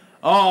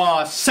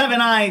 Oh,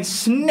 Seven-Eyed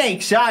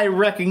Snakes, I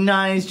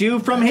recognized you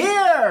from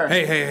here!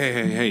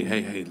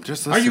 Hey,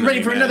 just listen. Are you to ready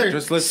me, for man. another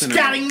Just listen to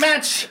me. scatting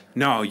match?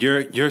 No,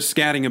 your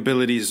scatting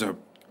abilities are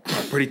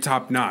pretty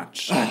top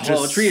notch.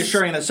 Well, it's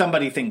reassuring that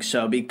somebody thinks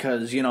so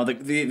because, you know, the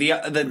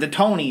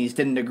Tonys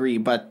didn't agree,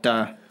 but,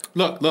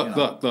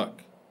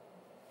 Look.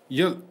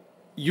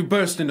 You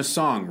burst into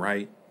song,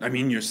 right? I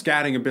mean, your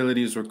scatting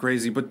abilities were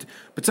crazy, but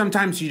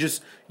sometimes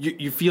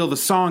you feel the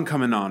song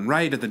coming on,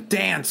 right? Or the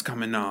dance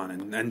coming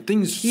on, and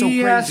things are so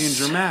crazy and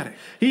dramatic.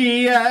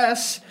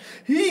 Yes!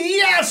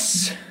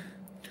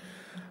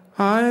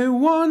 I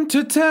want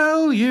to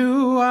tell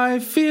you I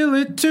feel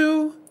it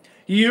too.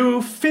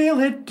 You feel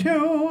it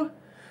too,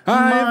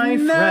 I've my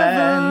never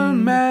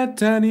friend.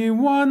 met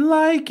anyone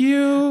like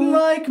you.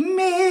 Like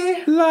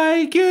me.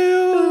 Like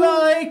you.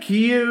 Like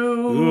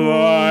you.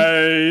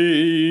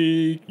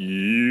 Like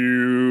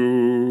you.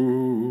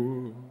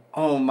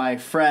 Oh, my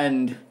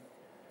friend.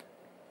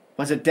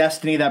 Was it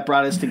destiny that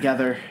brought us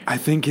together? I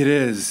think it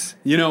is.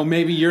 You know,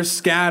 maybe your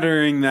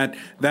scattering that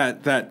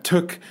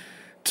took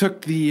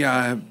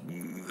the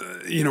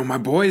my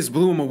boys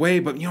blew them away,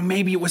 but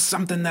maybe it was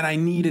something that I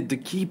needed to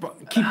keep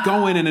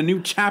going in a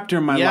new chapter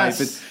in my life.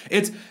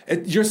 It's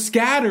your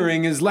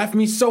scattering has left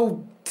me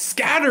so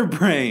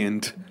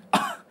scatterbrained.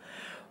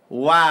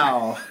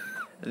 Wow.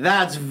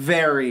 That's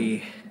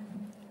very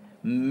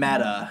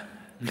meta.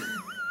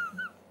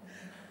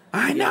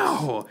 I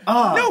know.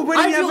 Nobody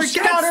I ever gets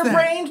feel that.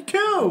 scatterbrained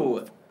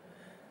too.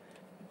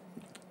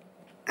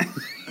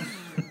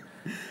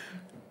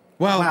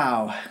 Well,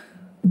 Wow.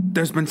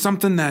 there's been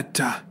something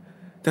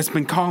that's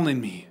been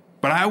calling me,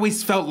 but I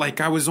always felt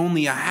like I was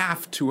only a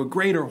half to a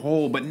greater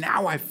whole, but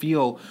now I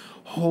feel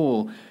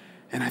whole,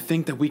 and I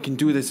think that we can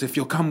do this if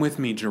you'll come with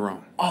me,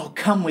 Jerome. I'll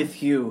come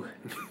with you.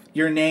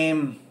 Your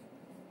name?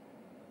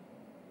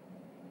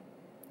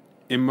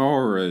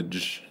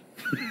 Immorage.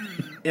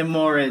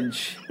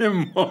 Immorage.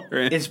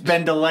 Immorage. It's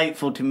been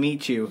delightful to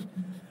meet you.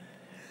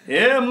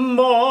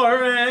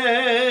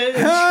 Immorage.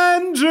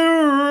 And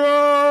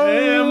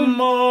Jerome.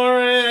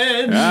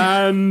 Immorage.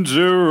 And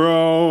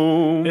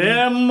Jerome.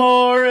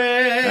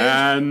 Immorage.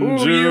 And You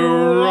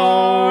Jerome.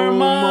 are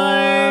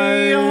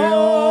my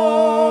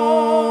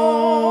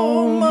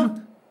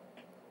home.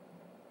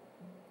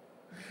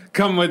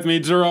 Come with me,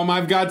 Jerome.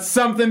 I've got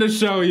something to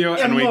show you.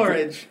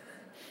 Immorage.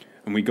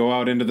 And we go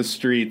out into the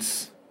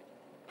streets.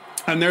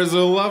 And there's a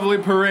lovely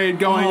parade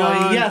going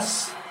on.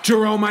 Yes.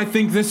 Jerome, I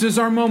think this is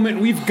our moment.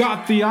 We've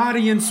got the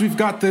audience. We've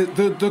got the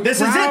This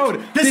crowd.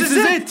 is it. This is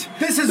it.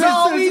 This is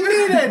all we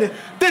needed.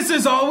 This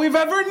is all we've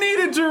ever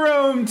needed,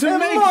 Jerome, to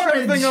make Immorage.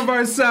 something of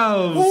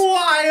ourselves.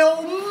 Why,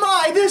 oh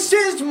my, this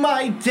is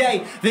my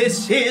day.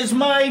 This is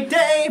my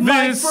day,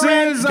 my This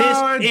friend. is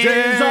our This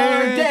day. is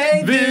our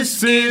day.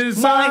 This is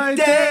my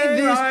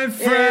day, my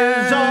This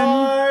friend. is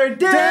our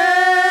day.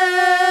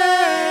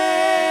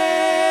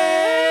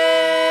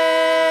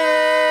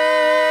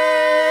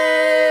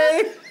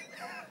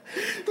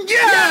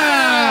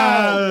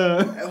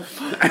 Yeah!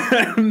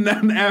 And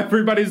then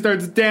everybody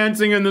starts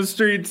dancing in the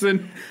streets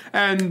and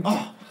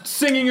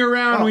singing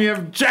around. We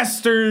have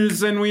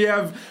jesters and we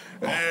have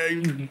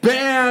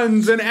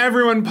bands and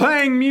everyone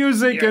playing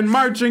music and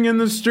marching in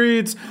the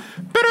streets.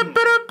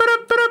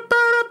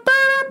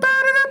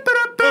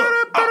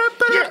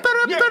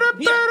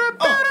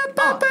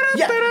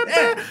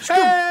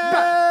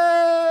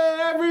 Hey,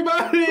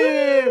 everybody!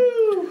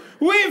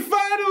 We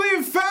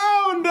finally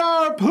found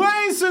our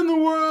place in the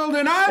world,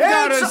 and I've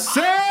gotta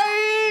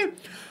say,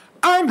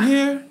 I'm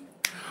here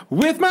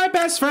with my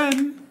best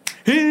friend.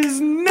 His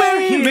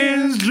name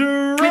is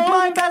Jerome. With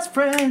my best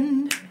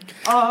friend.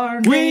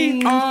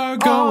 We are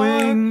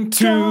going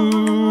to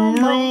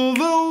rule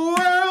the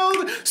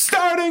world,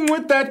 starting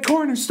with that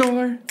corner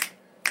store.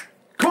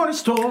 Corner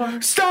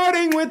store.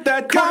 Starting with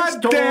that Corner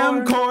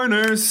goddamn store.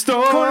 corner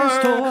store. Corner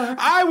store.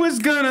 I was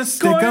gonna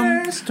stick 'em,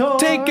 Corner store.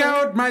 take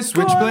out my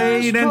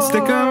switchblade and Corner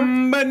stick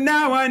 'em, but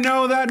now I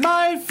know that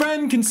my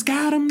friend can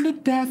scat 'em to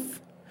death.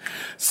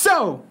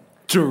 So,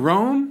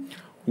 Jerome,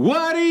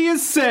 what do you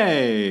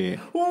say?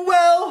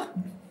 Well,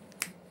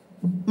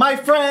 my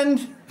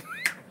friend,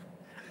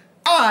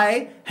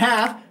 I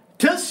have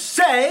to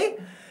say,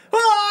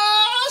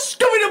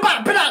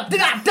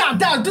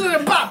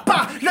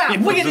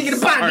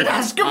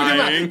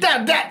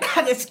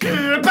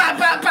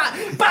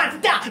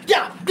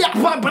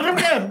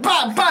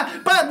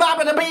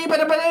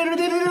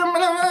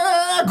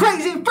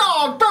 crazy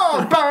frog.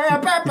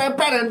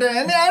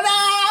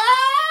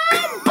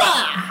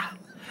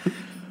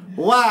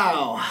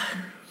 Wow,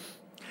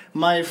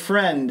 my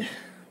friend.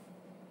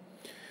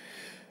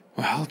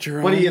 Well,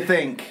 Jerome, What do you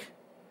think?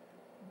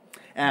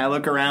 And I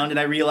look around and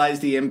I realize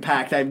the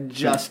impact I've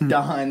just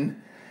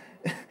done.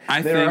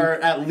 I There think are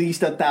at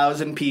least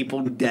 1,000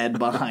 people dead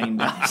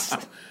behind us.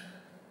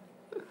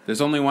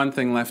 There's only one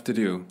thing left to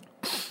do.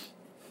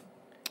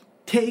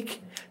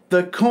 Take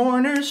the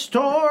corner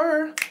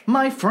store,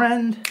 my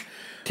friend.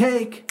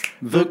 Take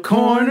the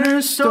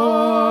corner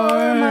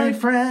store, my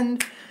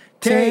friend.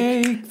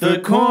 Take the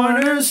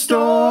corner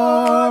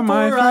store,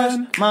 my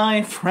friend.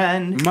 My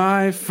friend.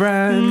 My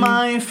friend.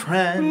 My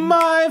friend.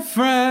 My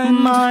friend.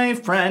 My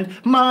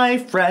friend. My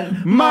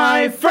friend.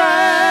 My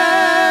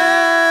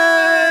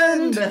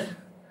friend.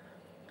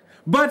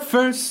 But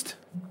first,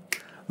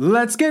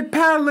 let's get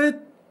pallet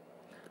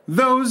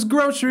those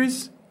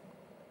groceries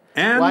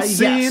and Why,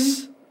 scene.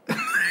 yes.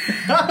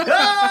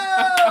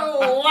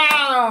 Oh,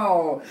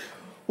 wow.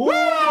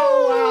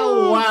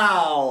 Wow,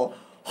 wow.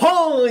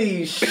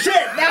 Holy shit,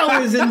 that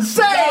was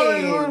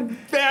insane.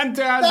 Fantastic.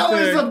 That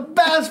was the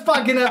best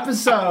fucking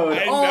episode.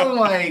 Oh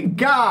my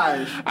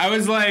gosh. I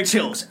was like,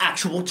 Chills,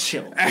 actual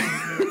chills.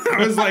 I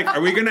was like,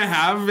 are we gonna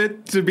have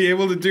it to be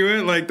able to do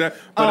it like that?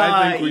 But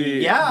I think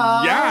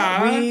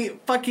we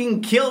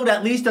fucking killed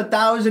at least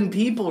 1,000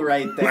 people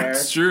right there.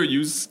 That's true.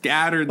 You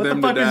scattered What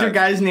them the fuck to is death. your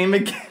guy's name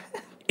again?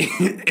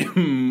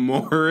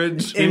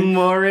 Morridge.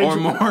 Immorridge? Or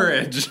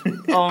Morridge.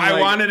 Oh I my-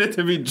 wanted it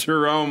to be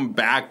Jerome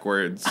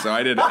backwards, so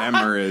I did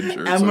Emmeridge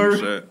or some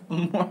shit.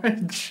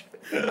 Morridge.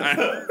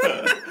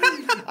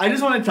 I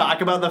just want to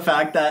talk about the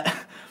fact that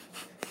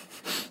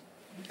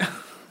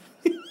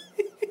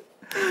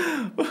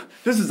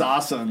this is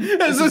awesome.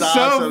 This is so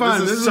awesome.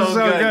 fun. This is so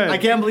good. I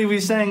can't believe we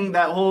sang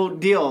that whole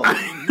deal. I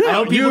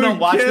hope people You don't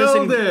watch this.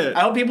 killed it.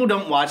 I hope people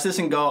don't watch this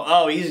and go,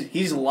 "Oh,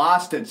 he's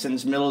lost it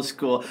since middle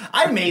school."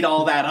 I made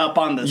all that up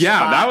on the Yeah,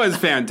 spot. that was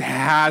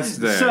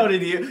fantastic. So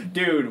did you,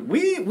 dude?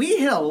 We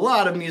hit a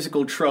lot of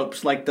musical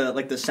tropes, like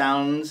the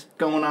sounds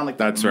going on, like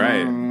That's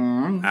right.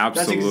 That's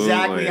Absolutely.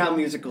 exactly how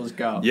musicals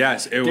go.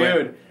 Yes, it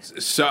dude.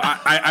 So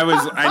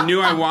I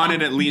knew I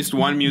wanted at least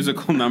one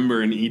musical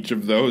number in each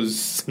of those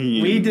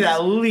scenes. We did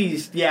at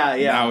least, yeah.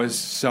 That was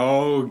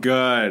so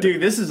good.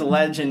 Dude, this is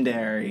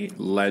legendary.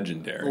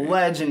 Legendary.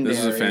 Legendary. This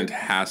is a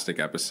fantastic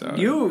episode.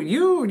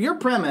 Your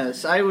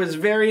premise, I was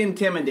very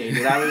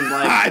intimidated. I was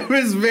like, I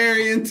was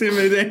very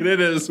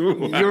intimidated as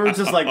well. you were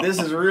just like, this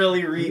is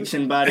really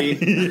reaching, buddy.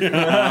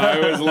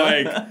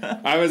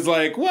 I was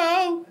like,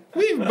 well,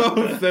 we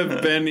both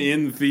have been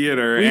in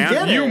theater, We and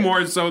did you it.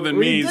 more so than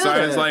We me. did So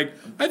I was it. like,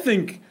 I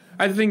think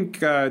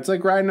it's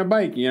like riding a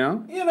bike, you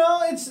know? You know,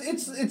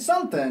 it's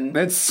something.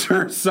 That's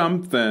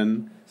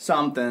something.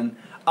 Something.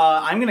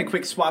 I'm gonna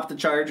quick swap the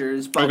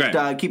chargers, but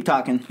Okay. keep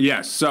talking.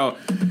 Yes. So,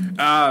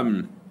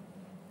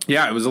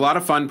 yeah, it was a lot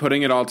of fun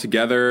putting it all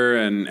together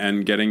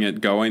and getting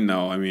it going,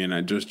 though. I mean,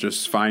 I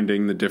just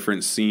finding the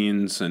different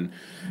scenes and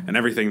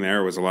everything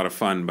there was a lot of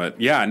fun. But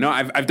yeah, no,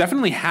 I've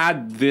definitely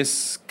had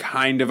this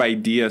kind of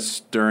idea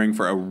stirring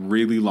for a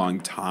really long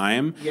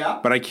time. Yeah.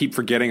 But I keep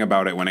forgetting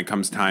about it when it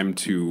comes time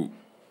to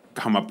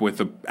come up with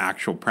the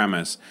actual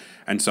premise.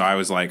 And so I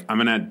was like, I'm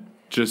gonna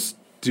just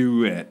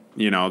do it,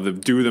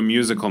 do the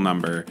musical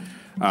number.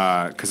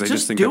 Because I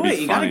just think do that'd it.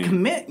 be You funny. gotta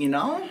commit, you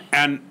know?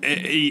 And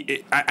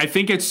I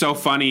think it's so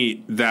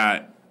funny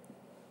that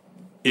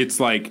it's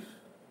like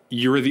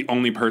you're the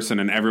only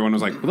person, and everyone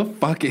was like, "What the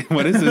fuck?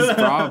 What is this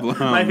problem?"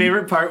 My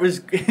favorite part was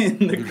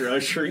in the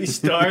grocery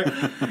store,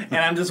 and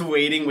I'm just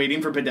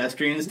waiting for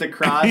pedestrians to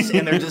cross,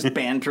 and they're just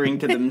bantering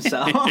to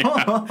themselves.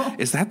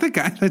 Is that the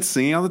guy that's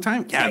singing all the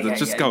time? Yeah,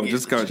 just go.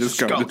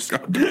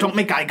 Don't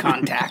make eye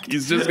contact.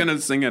 He's just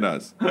gonna sing at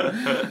us.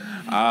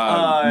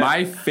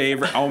 My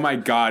favorite. Oh my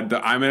god!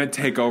 I'm gonna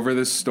take over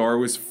this store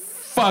was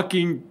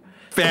fucking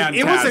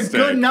fantastic. It was a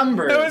good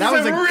number. That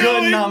was a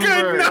really good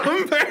number.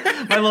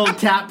 My little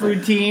tap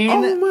routine.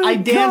 Oh my I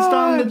danced God.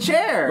 on the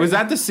chair. Was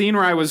that the scene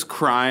where I was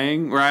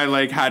crying, where I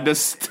like had to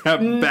step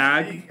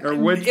back, or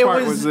which It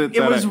part was it?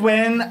 it was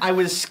when I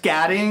was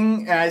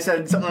scatting and I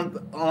said something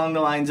along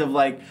the lines of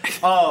like,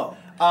 "Oh,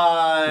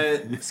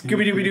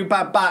 Scooby Dooby Doo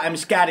Bop Bop, I'm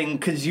scatting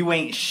because you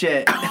ain't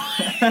shit."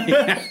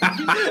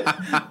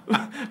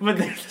 But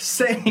they're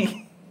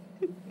saying,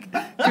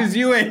 Because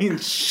you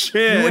ain't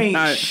shit. you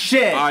ain't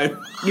shit.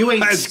 You ain't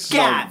That's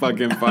scat. so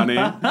fucking funny.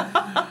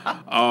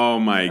 Oh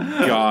my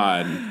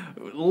god.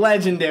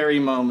 Legendary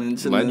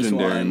moments in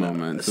Legendary this one.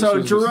 moments.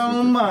 So This was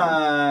Jerome,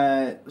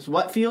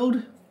 what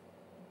field?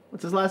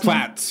 What's his last name?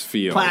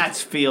 Platsfield.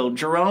 Platsfield.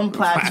 Jerome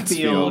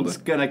Platsfield's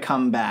gonna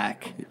come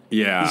back.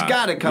 Yeah. He's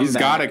gotta come back. He's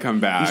gotta come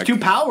back. He's too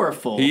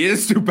powerful. He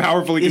is too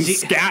powerful. He Is can he-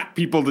 scat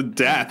people to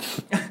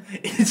death.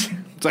 Is,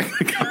 It's like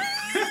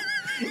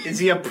is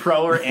he a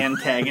pro or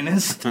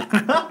antagonist? it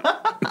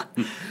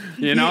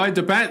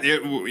depends.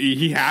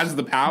 He has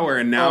the power,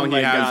 and now Oh my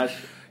he has. gosh.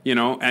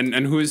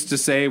 And who is to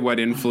say what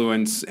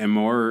influence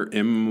Immorage.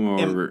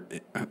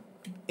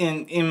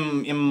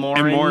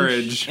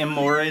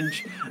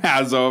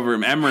 has over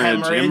him?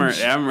 Hemorrhage.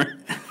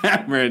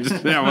 Hemorrhage.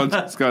 Yeah, we'll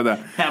just go there.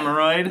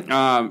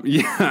 Hemorrhoid.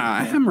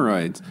 Yeah,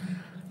 hemorrhoids.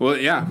 Well,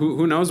 yeah,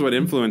 who knows what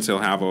influence he'll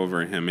have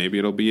over him? Maybe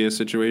it'll be a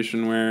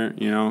situation where,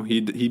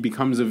 he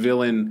becomes a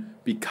villain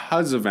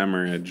because of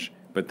hemorrhage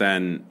but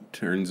then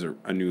turns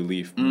a new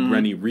leaf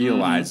when he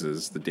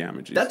realizes the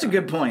damage he's That's done. a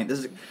good point.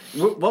 This is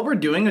what we're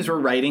doing is we're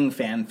writing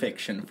fan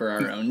fiction for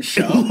our own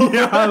show.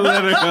 Yeah,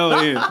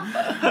 literally.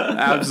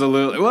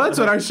 Absolutely. Well, that's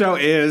what our show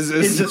is.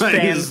 It's just fan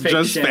it's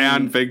just fiction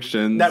fan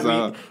fiction. that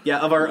so.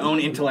 of our own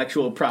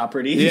intellectual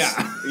properties.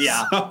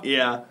 Yeah.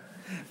 yeah.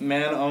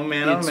 Man, oh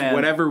man, It's oh man.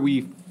 whatever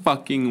we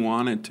fucking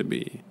want it to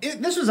be.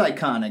 This was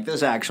iconic.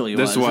 This actually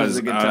This was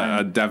a good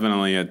time.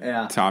 definitely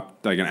a top,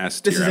 like an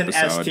S tier This is an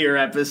episode. S tier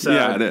episode.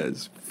 Yeah, it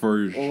is. For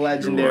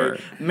Legendary.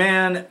 sure.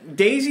 Man,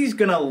 Daisy's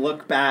gonna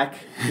look back,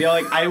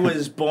 like I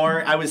was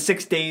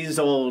 6 days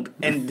old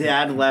and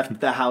Dad left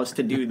the house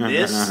to do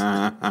this.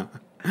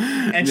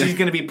 And she's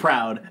gonna be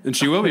proud. And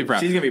she will be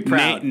proud. She's gonna be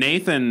proud.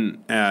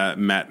 Nathan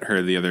met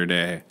her the other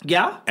day.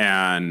 Yeah?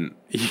 And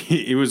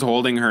he was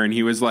holding her, and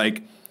he was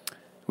like,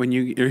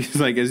 he's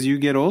like, as you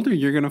get older,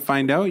 you're going to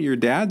find out your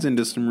dad's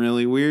into some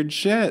really weird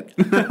shit.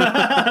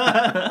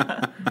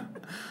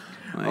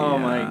 Oh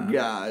my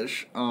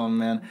gosh. Oh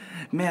man.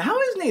 Man, how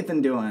is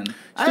Nathan doing?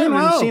 I doing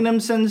haven't well. seen him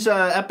since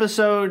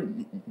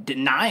episode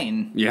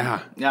 9.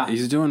 Yeah. Yeah.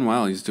 He's doing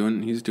well. He's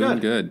doing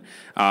good.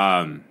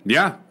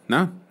 Yeah.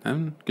 No,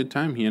 having a good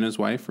time. He and his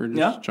wife are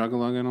just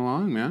chug-a-lugging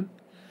along, man.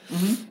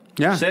 Mm-hmm.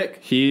 Yeah. Sick.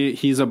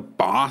 He's a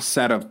boss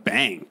at a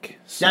bank.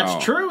 So.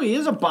 That's true. He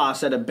is a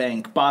boss at a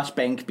bank. Boss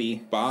Bankby.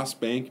 Boss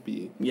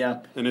Bankby. Yeah.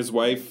 And his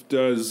wife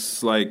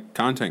does, like,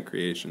 content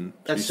creation.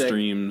 That's she sick.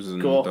 streams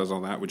and Cool. does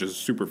all that, which is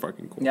super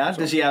fucking cool. Yeah. So.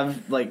 Does he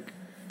have, like,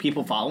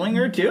 people following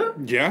her too?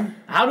 Yeah.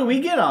 How do we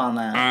get on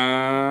that?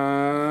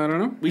 I don't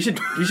know. We should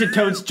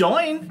totes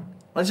join.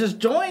 Let's just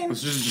join.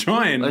 Let's just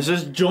join. Let's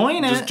just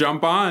join it. Just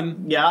jump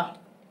on. Yeah.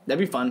 That'd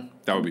be fun.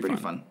 That would be pretty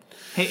fun.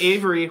 Hey,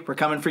 Avery, we're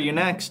coming for you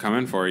next.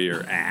 Coming for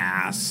your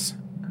ass.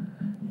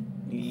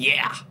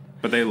 Yeah.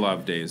 But they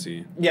love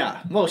Daisy.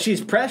 Yeah. Well,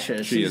 she's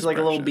precious. She she's is like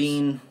a little precious.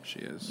 bean. She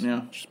is.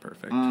 Yeah. She's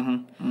perfect.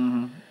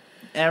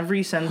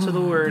 Every sense of the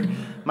word.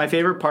 My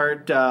favorite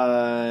part,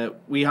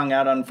 we hung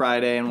out on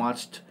Friday and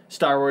watched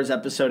Star Wars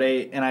Episode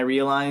 8, and I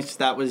realized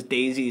that was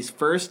Daisy's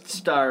first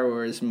Star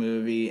Wars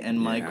movie, and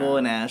Michael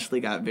and Ashley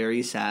got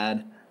very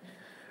sad.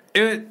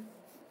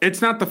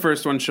 It's not the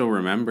first one she'll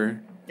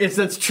remember.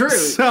 That's true.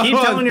 So keep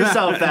telling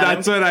yourself that.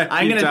 That's what I'm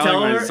keep gonna telling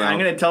tell her. myself. I'm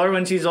gonna tell her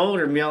when she's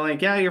older and be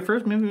like, "Yeah, your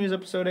first movie was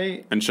Episode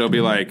 8." And she'll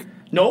be like,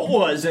 No, it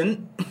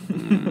wasn't.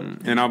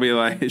 and I'll be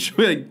like, she'll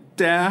be like,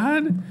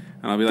 Dad? And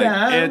I'll be like,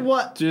 Dad, it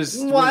what?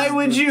 just Why was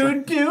would the-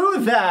 you do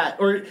that?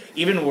 Or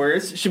even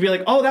worse, she'll be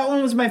like, "Oh, that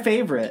one was my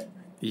favorite."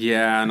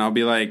 Yeah, and I'll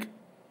be like,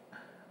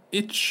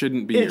 it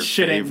shouldn't be your It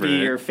shouldn't favorite. be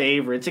your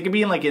favorites. It could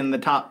be in the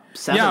top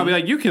 7. Yeah, I'll be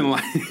like, you can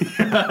like,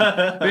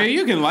 yeah,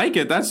 you can like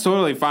it. That's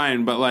totally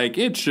fine. But like,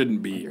 it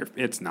shouldn't be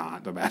it's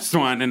not the best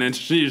one, and it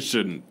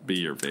shouldn't be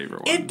your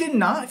favorite one. It did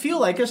not feel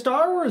like a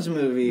Star Wars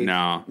movie.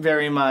 No.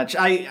 Very much.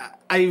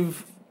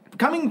 I've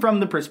coming from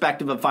the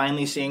perspective of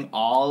finally seeing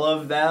all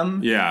of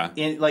them. Yeah.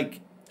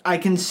 I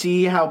can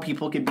see how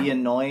people could be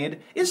annoyed.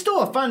 It's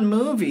still a fun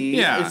movie.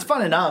 Yeah. It's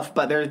fun enough,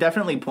 but there are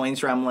definitely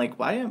points where I'm like,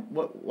 why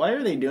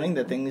are they doing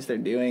the things they're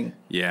doing?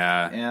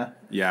 Yeah.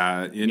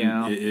 Yeah.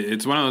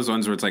 It's one of those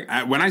ones where it's like,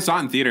 when I saw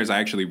it in theaters, I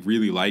actually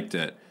really liked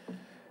it.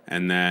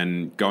 And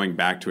then going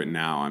back to it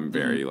now, I'm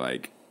very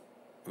like,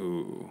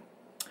 ooh.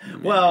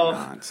 Well,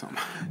 Not so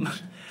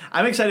much.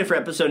 I'm excited for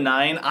Episode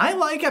 9. I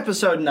like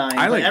Episode 9.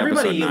 I like but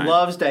everybody Episode 9.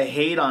 loves to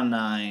hate on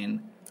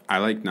 9. I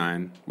like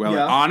 9. Well,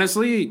 Yeah.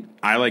 honestly,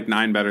 I like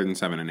 9 better than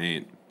 7 and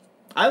 8.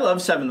 I love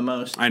 7 the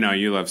most. I know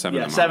you love 7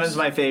 Yeah, the most. 7's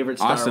my favorite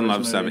Star Austin Wars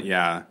loves movie. 7,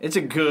 yeah. It's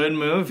a good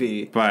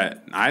movie.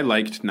 But I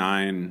liked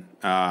 9.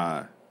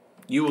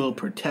 You will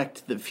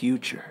protect the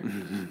future.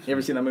 You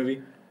ever seen that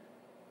movie?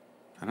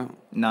 I don't.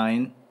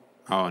 9?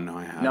 Oh, no,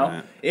 I haven't.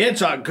 No?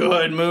 It's a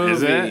good movie.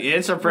 Is it?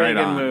 It's a pretty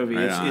Right good on, movie.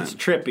 right It's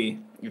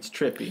trippy. It's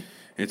trippy.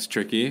 It's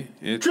tricky.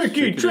 It's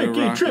Tricky, to rock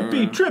around.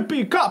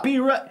 trippy,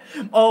 copyright.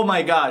 Oh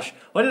my gosh.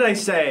 What did I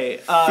say?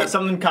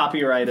 Something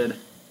copyrighted.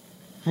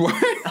 What?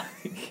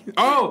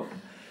 Oh,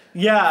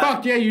 Yeah.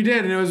 fuck yeah, you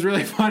did, and it was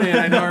really funny, and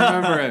I don't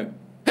remember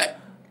it.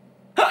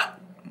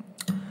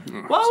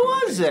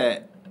 What was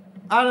it?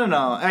 I don't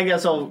know. I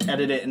guess I'll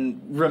edit it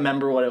and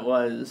remember what it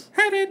was.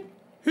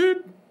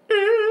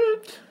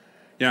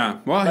 Yeah.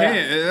 Well,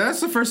 hey, that's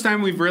the first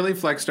time we've really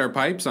flexed our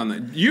pipes on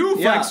the. You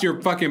flexed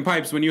your fucking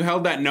pipes when you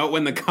held that note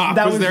when the cop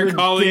That was was there ridiculous.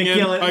 calling in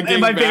fucking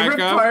And my favorite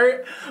backup.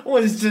 part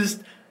was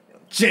just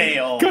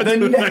jail. The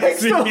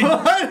next scene. one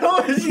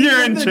was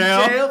You're in the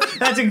jail.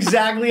 That's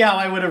exactly how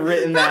I would have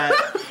written that.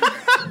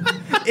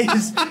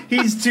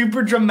 He's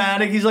super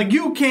dramatic. He's like,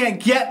 "You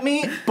can't get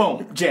me."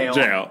 Boom, jail.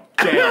 Jail.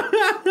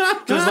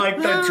 Just like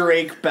the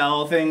Drake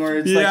Bell thing where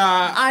it's like,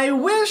 Yeah. "I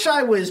wish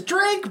I was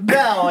Drake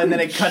Bell," and then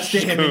it cuts to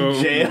him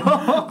in jail.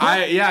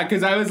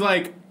 Because I was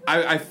like,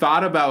 I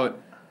thought about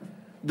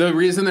the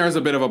reason there was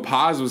a bit of a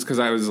pause was because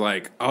I was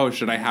like, oh,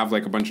 should I have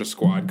like a bunch of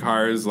squad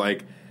cars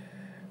like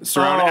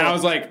surrounding? And I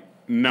was like,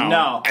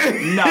 no,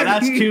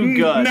 that's too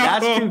good. No,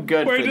 That's too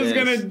good. We're for just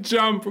this. gonna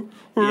jump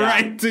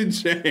right to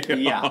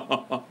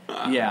jail.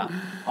 Yeah.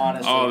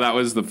 Honestly. Oh, that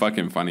was the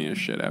fucking funniest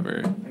shit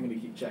ever. I'm gonna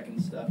keep checking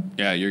stuff.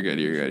 Yeah, you're good.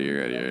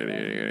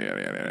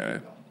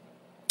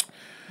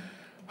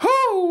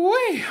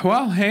 Oh,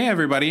 well, hey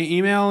everybody!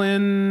 Email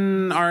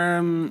in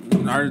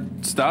our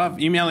stuff.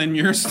 Email in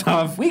your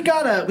stuff. We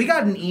got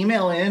an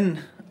email in.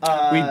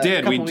 We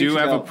did. We do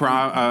have we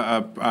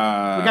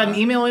got an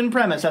email in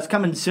premise that's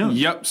coming soon.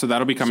 Yep. So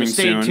that'll be coming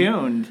soon. Stay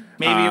tuned.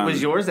 Maybe it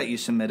was yours that you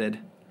submitted.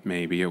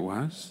 Maybe it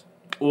was.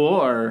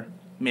 Or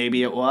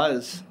maybe it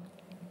was.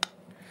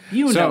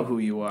 You know who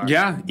you are.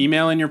 Yeah.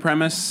 Email in your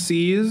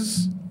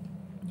premises.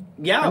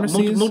 Yeah,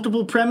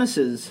 multiple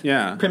premises.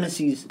 Yeah.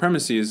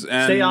 Premises.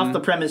 And stay off the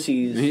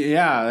premises.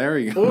 Yeah, there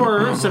we go.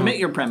 Or submit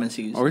your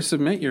premises.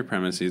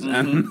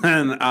 And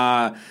then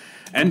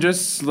and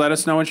just let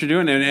us know what you're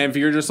doing. And if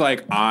you're just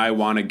like, I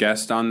want a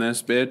guest on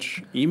this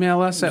bitch,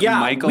 email us at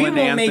Michael and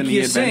Anthony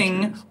Adventures. We will make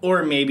you Adventures. sing,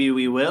 or maybe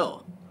we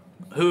will.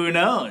 Who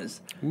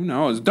knows?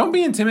 Don't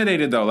be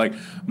intimidated though. Like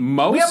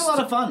we have a lot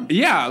of fun.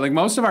 Yeah, like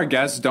most of our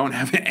guests don't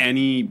have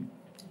any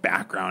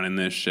background in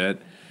this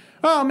shit.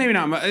 Well, maybe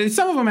not.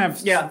 Some of them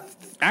have. Yeah.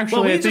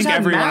 Actually, I think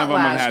every one of them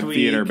had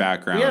theater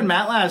background. We had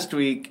Matt last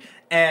week,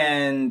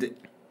 and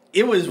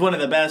it was one of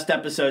the best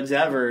episodes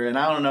ever. And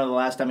I don't know the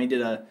last time he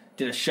did a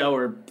show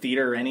or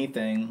theater or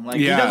anything. Like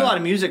he does a lot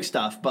of music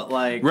stuff, but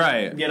like he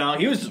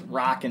was just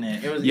rocking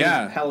it. It was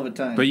a hell of a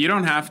time. But you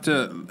don't have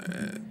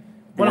to.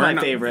 One of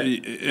my favorite.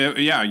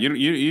 Yeah,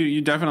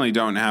 you definitely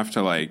don't have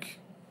to like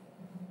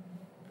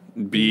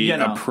be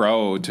a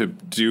pro to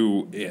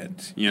do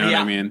it. You know what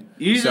I mean?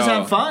 You just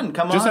have fun.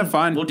 Come on. Just have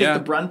fun. We'll take the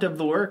brunt of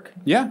the work.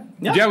 Yeah,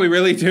 we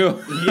really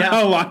do.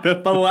 Yeah. a lot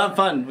of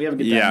fun. We have a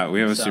good time. Yeah,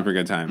 we have a super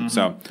good time. Mm-hmm.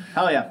 So,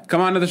 hell yeah.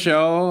 Come on to the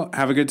show.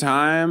 Have a good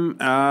time.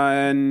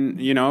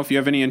 And, if you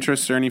have any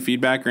interest or any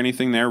feedback or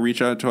anything there,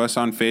 reach out to us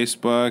on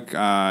Facebook,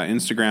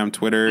 Instagram,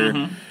 Twitter.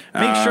 Mm-hmm.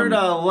 Make sure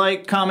to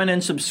like, comment,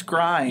 and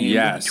subscribe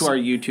to our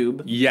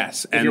YouTube.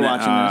 Yes. If you're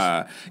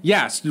watching this.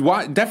 Yes.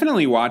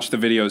 Definitely watch the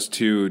videos,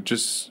 too,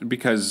 just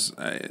because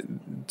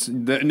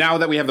now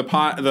that we have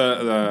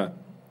the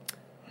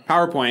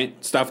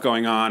PowerPoint stuff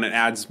going on, it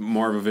adds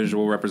more of a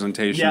visual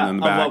representation in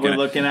the back. Of what we're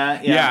looking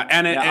at. Yeah,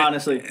 and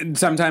honestly.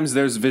 Sometimes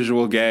there's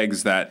visual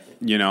gags that,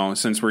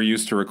 since we're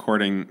used to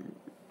recording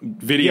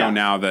video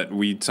now, that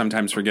we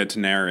sometimes forget to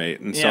narrate.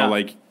 And so,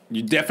 like,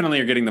 you definitely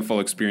are getting the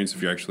full experience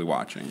if you're actually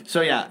watching.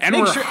 So, yeah. And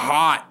we're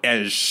hot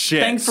as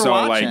shit. Thanks for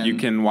watching. Like, you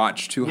can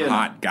watch two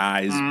hot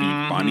guys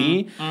be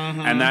funny,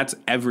 and that's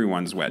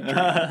everyone's wet dream.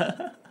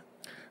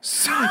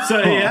 So,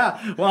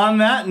 well, on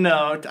that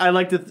note, I'd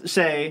like to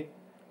say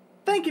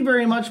thank you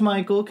very much,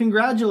 Michael.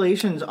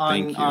 Congratulations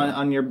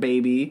on your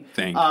baby.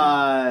 Thank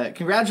you.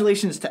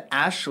 Congratulations to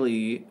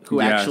Ashley, who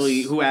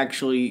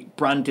actually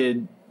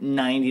brunted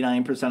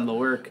 99% of the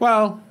work.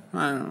 Well,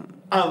 I don't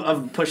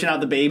of pushing out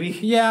the baby.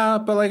 Yeah,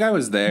 but like I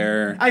was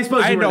there. I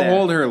suppose I you were had to there.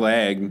 hold her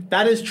leg.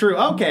 That is true.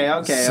 Okay.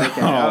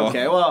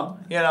 Well,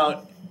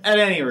 at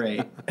any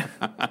rate,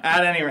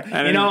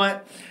 you know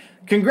what?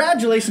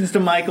 Congratulations to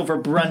Michael for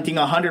brunting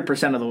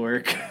 100% of the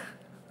work.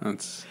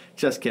 That's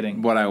just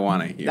kidding. What I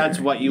want to hear. That's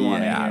what you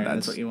want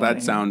to hear.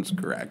 That sounds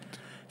correct.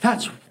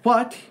 That's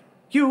what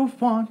you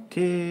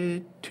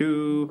wanted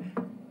to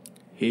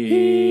hear.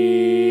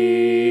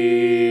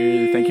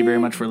 Thank you very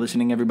much for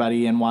listening,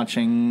 everybody, and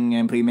watching.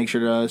 And please make sure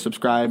to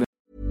subscribe.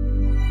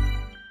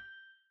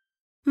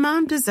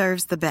 Mom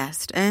deserves the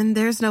best, and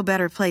there's no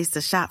better place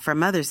to shop for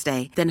Mother's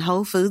Day than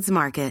Whole Foods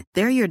Market.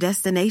 They're your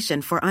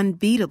destination for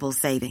unbeatable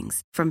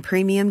savings, from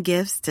premium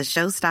gifts to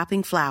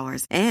show-stopping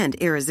flowers and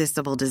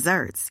irresistible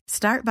desserts.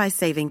 Start by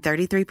saving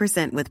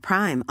 33% with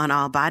Prime on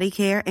all body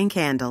care and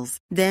candles.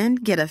 Then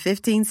get a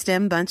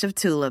 15-stem bunch of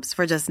tulips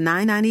for just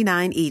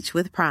 $9.99 each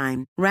with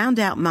Prime. Round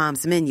out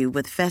Mom's menu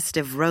with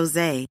festive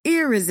rosé,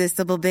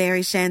 irresistible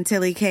berry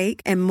chantilly cake,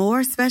 and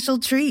more special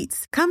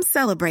treats. Come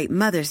celebrate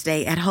Mother's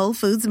Day at Whole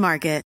Foods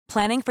Market.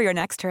 Planning for your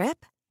next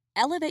trip?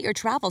 Elevate your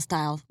travel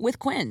style with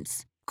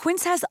Quince.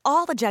 Quince has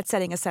all the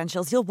jet-setting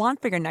essentials you'll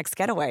want for your next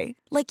getaway,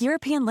 like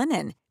European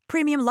linen,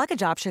 premium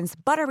luggage options,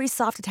 buttery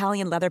soft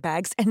Italian leather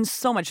bags, and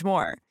so much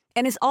more.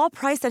 And is all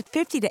priced at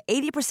 50 to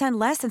 80%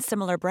 less than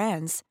similar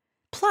brands.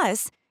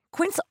 Plus,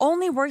 Quince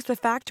only works with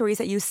factories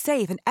that use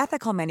safe and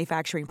ethical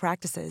manufacturing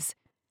practices.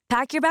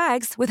 Pack your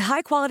bags with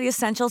high-quality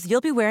essentials you'll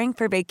be wearing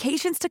for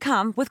vacations to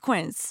come with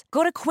Quince.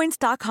 Go to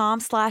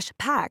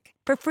quince.com/pack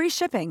for free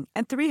shipping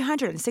and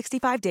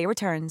 365-day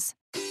returns.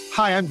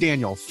 Hi, I'm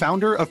Daniel,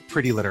 founder of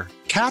Pretty Litter.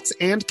 Cats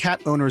and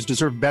cat owners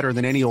deserve better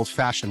than any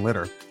old-fashioned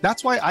litter.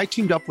 That's why I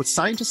teamed up with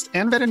scientists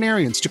and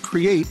veterinarians to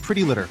create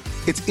Pretty Litter.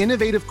 Its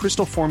innovative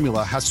crystal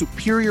formula has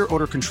superior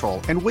odor control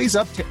and weighs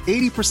up to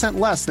 80%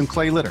 less than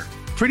clay litter.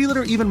 Pretty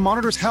Litter even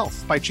monitors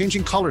health by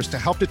changing colors to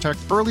help detect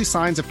early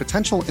signs of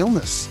potential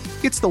illness.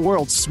 It's the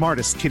world's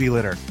smartest kitty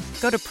litter.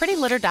 Go to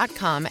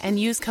prettylitter.com and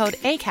use code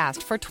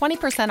ACAST for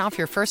 20% off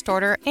your first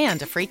order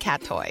and a free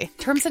cat toy.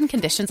 Terms and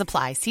conditions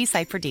apply. See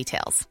site for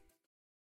details.